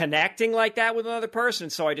connecting like that with another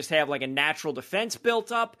person, so I just have a natural defense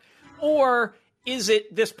built up? Or is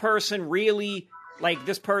it this person really,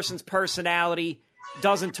 this person's personality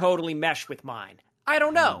doesn't totally mesh with mine? I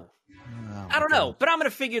don't know. I don't know, but I'm going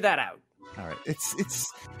to figure that out. All right.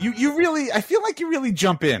 It's you really, I feel like you really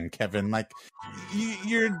jump in, Kevin.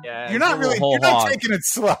 You're not taking it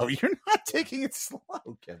slow. You're not taking it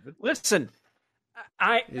slow, Kevin. Listen,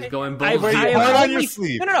 He's going You wear your heart on your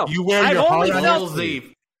sleeve. No. You wear your heart on your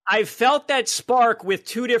sleeve. I felt that spark with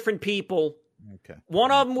two different people. Okay.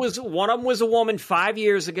 One of them was a woman 5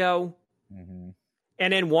 years ago, and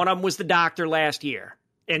then one of them was the doctor last year.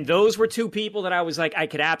 And those were two people that I was like, I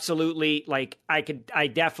could absolutely, like, I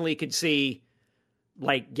definitely could see,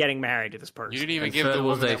 like, getting married to this person. You didn't even give the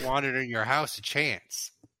woman that wanted in your house a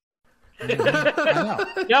chance. No,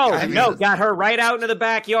 got her right out into the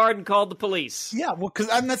backyard and called the police. Yeah, well, because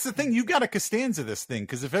that's the thing. You got to Costanza this thing,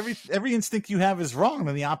 because if every instinct you have is wrong,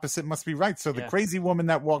 then the opposite must be right. So the crazy woman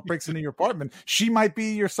that breaks into your apartment, she might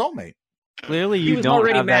be your soulmate. Clearly, you don't was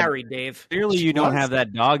already have married, that, Dave. Clearly, you don't have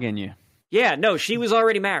that dog in you. Yeah, no, she was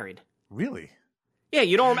already married. Really? Yeah,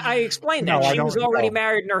 you don't. I explained that. No, she was already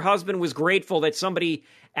married, and her husband was grateful that somebody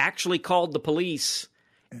actually called the police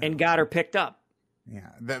and got her picked up.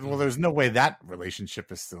 Yeah. Well, there's no way that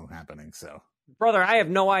relationship is still happening. So, brother, I have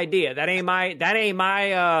no idea. That ain't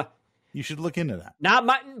my. You should look into that. Not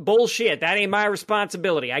my bullshit. That ain't my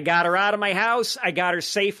responsibility. I got her out of my house. I got her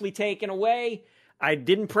safely taken away. I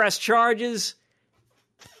didn't press charges.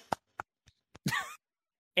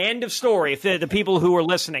 End of story. If the people who are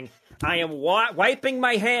listening, I am wiping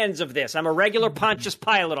my hands of this. I'm a regular Pontius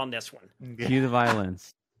Pilate on this one. Cue the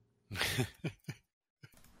violins.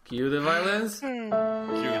 Cue the violins? Cue the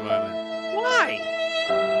violins. Why?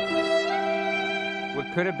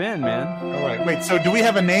 What could have been, man? All right. Wait, so do we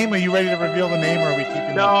have a name? Are you ready to reveal the name, or are we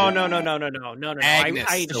keeping No.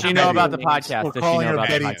 Agnes. Does she know about the podcast? We're calling her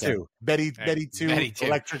Betty 2. Betty 2,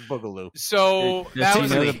 Electric Boogaloo. So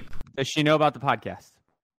does she know about the podcast?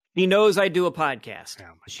 He knows I do a podcast. Does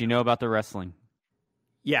she know about the wrestling?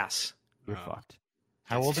 Yes. You're fucked.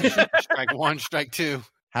 How old is she? Strike one, strike two.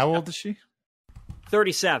 How old is she?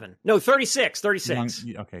 37. No, 36. 36.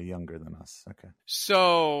 Okay, younger than us. Okay.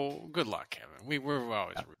 So good luck, Kevin. We're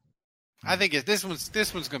always. I think this one's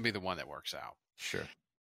going to be the one that works out. Sure.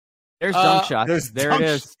 There's dunk shots. There it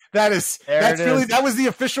is. That was the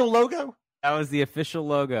official logo. That was the official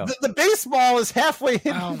logo. The baseball is halfway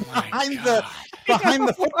hidden behind the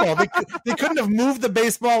football. They couldn't have moved the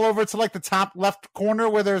baseball over to like the top left corner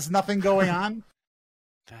where there's nothing going on.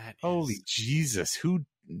 Holy Jesus!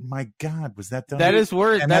 My God, was that done? That is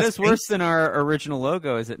worse. That is worse than our original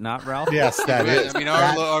logo, is it not, Ralph? Yes, that is. I mean,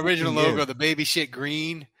 our original logo, the baby shit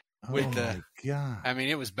green with my God. I mean,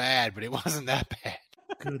 it was bad, but it wasn't that bad.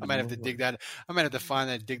 I might have to dig that. I might have to find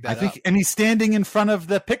that. Dig that. Up. And he's standing in front of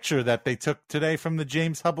the picture that they took today from the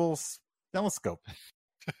James Hubble telescope.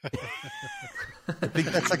 I think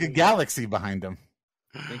that's like a galaxy behind him.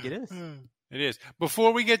 I think it is. It is.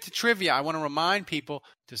 Before we get to trivia, I want to remind people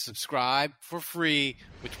to subscribe for free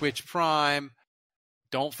with Twitch Prime.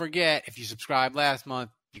 Don't forget, if you subscribed last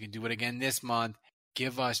month, you can do it again this month.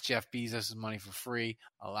 Give us Jeff Bezos' money for free.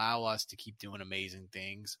 Allow us to keep doing amazing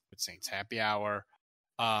things with Saints Happy Hour.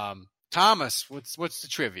 Thomas, what's the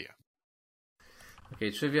trivia?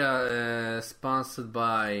 Okay, trivia sponsored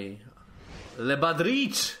by Le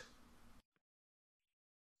Badrich.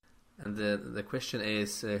 And the question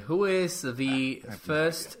is, who is the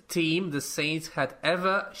first team the Saints had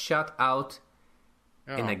ever shut out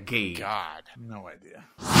in a game? God. No idea.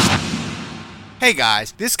 Hey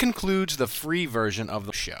guys, this concludes the free version of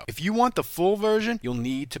the show. If you want the full version, you'll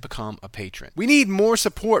need to become a patron. We need more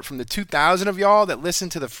support from the 2,000 of y'all that listen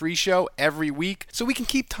to the free show every week so we can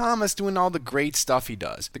keep Thomas doing all the great stuff he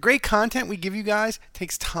does. The great content we give you guys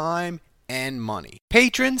takes time and money.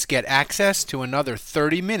 Patrons get access to another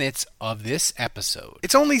 30 minutes of this episode.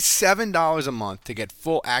 It's only $7 a month to get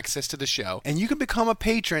full access to the show, and you can become a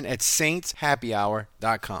patron at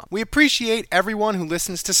saintshappyhour.com. We appreciate everyone who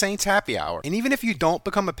listens to Saints Happy Hour, and even if you don't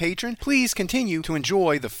become a patron, please continue to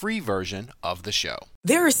enjoy the free version of the show.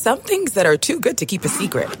 There are some things that are too good to keep a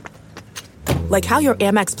secret. Like how your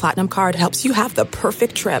Amex Platinum card helps you have the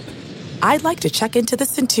perfect trip. I'd like to check into the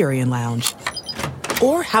Centurion Lounge.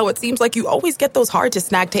 Or how it seems like you always get those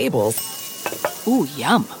hard-to-snag tables. Ooh,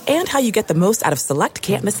 yum. And how you get the most out of select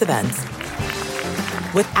can't-miss events.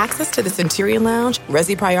 With access to the Centurion Lounge,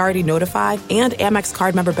 Resi Priority Notify, and Amex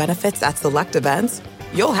card member benefits at select events,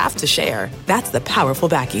 you'll have to share. That's the powerful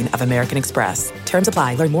backing of American Express. Terms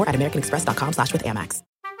apply. Learn more at americanexpress.com/withAmex.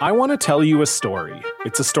 I want to tell you a story.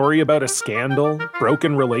 It's a story about a scandal,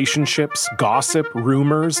 broken relationships, gossip,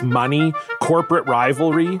 rumors, money, corporate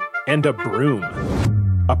rivalry, and a broom.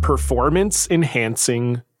 A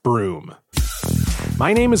performance-enhancing broom.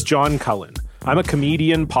 My name is John Cullen. I'm a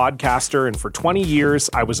comedian, podcaster, and for 20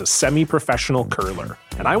 years, I was a semi-professional curler.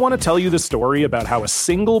 And I want to tell you the story about how a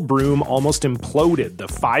single broom almost imploded the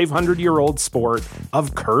 500-year-old sport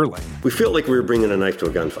of curling. We felt like we were bringing a knife to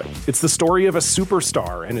a gunfight. It's the story of a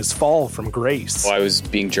superstar and his fall from grace. Well, I was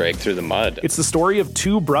being dragged through the mud. It's the story of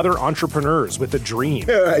two brother entrepreneurs with a dream.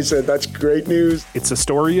 I said, that's great news. It's a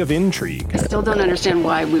story of intrigue. I still don't understand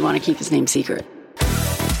why we want to keep his name secret.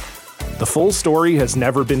 The full story has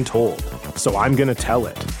never been told. so I'm going to tell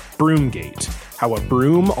it. Broomgate, how a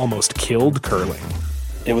broom almost killed curling.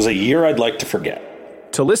 It was a year I'd like to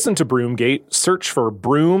forget. To listen to Broomgate, search for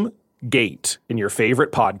Broomgate in your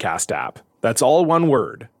favorite podcast app. That's all one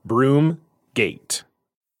word, Broomgate.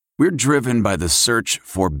 We're driven by the search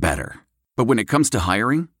for better. But when it comes to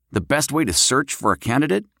hiring, the best way to search for a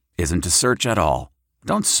candidate isn't to search at all.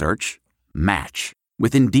 Don't search, match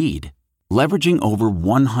with Indeed. Leveraging over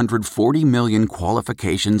 140 million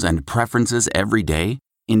qualifications and preferences every day,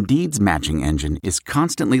 Indeed's matching engine is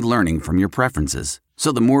constantly learning from your preferences.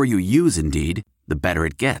 So the more you use Indeed, the better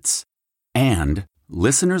it gets. And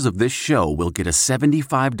listeners of this show will get a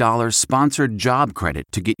 $75 sponsored job credit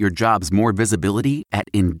to get your jobs more visibility at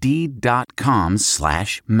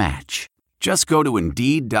Indeed.com/match. Just go to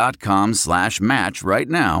Indeed.com/match right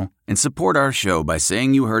now and support our show by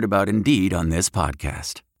saying you heard about Indeed on this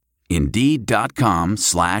podcast.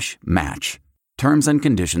 Indeed.com/match. Terms and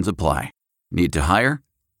conditions apply. Need to hire?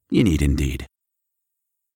 You need Indeed.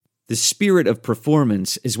 The spirit of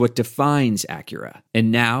performance is what defines Acura, and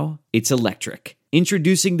now it's electric.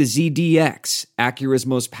 Introducing the ZDX, Acura's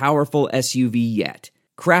most powerful SUV yet.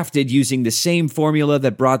 Crafted using the same formula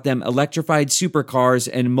that brought them electrified supercars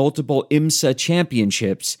and multiple IMSA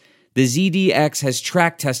championships, the ZDX has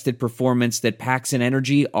track-tested performance that packs an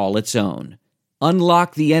energy all its own.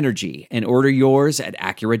 Unlock the energy and order yours at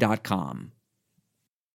Acura.com.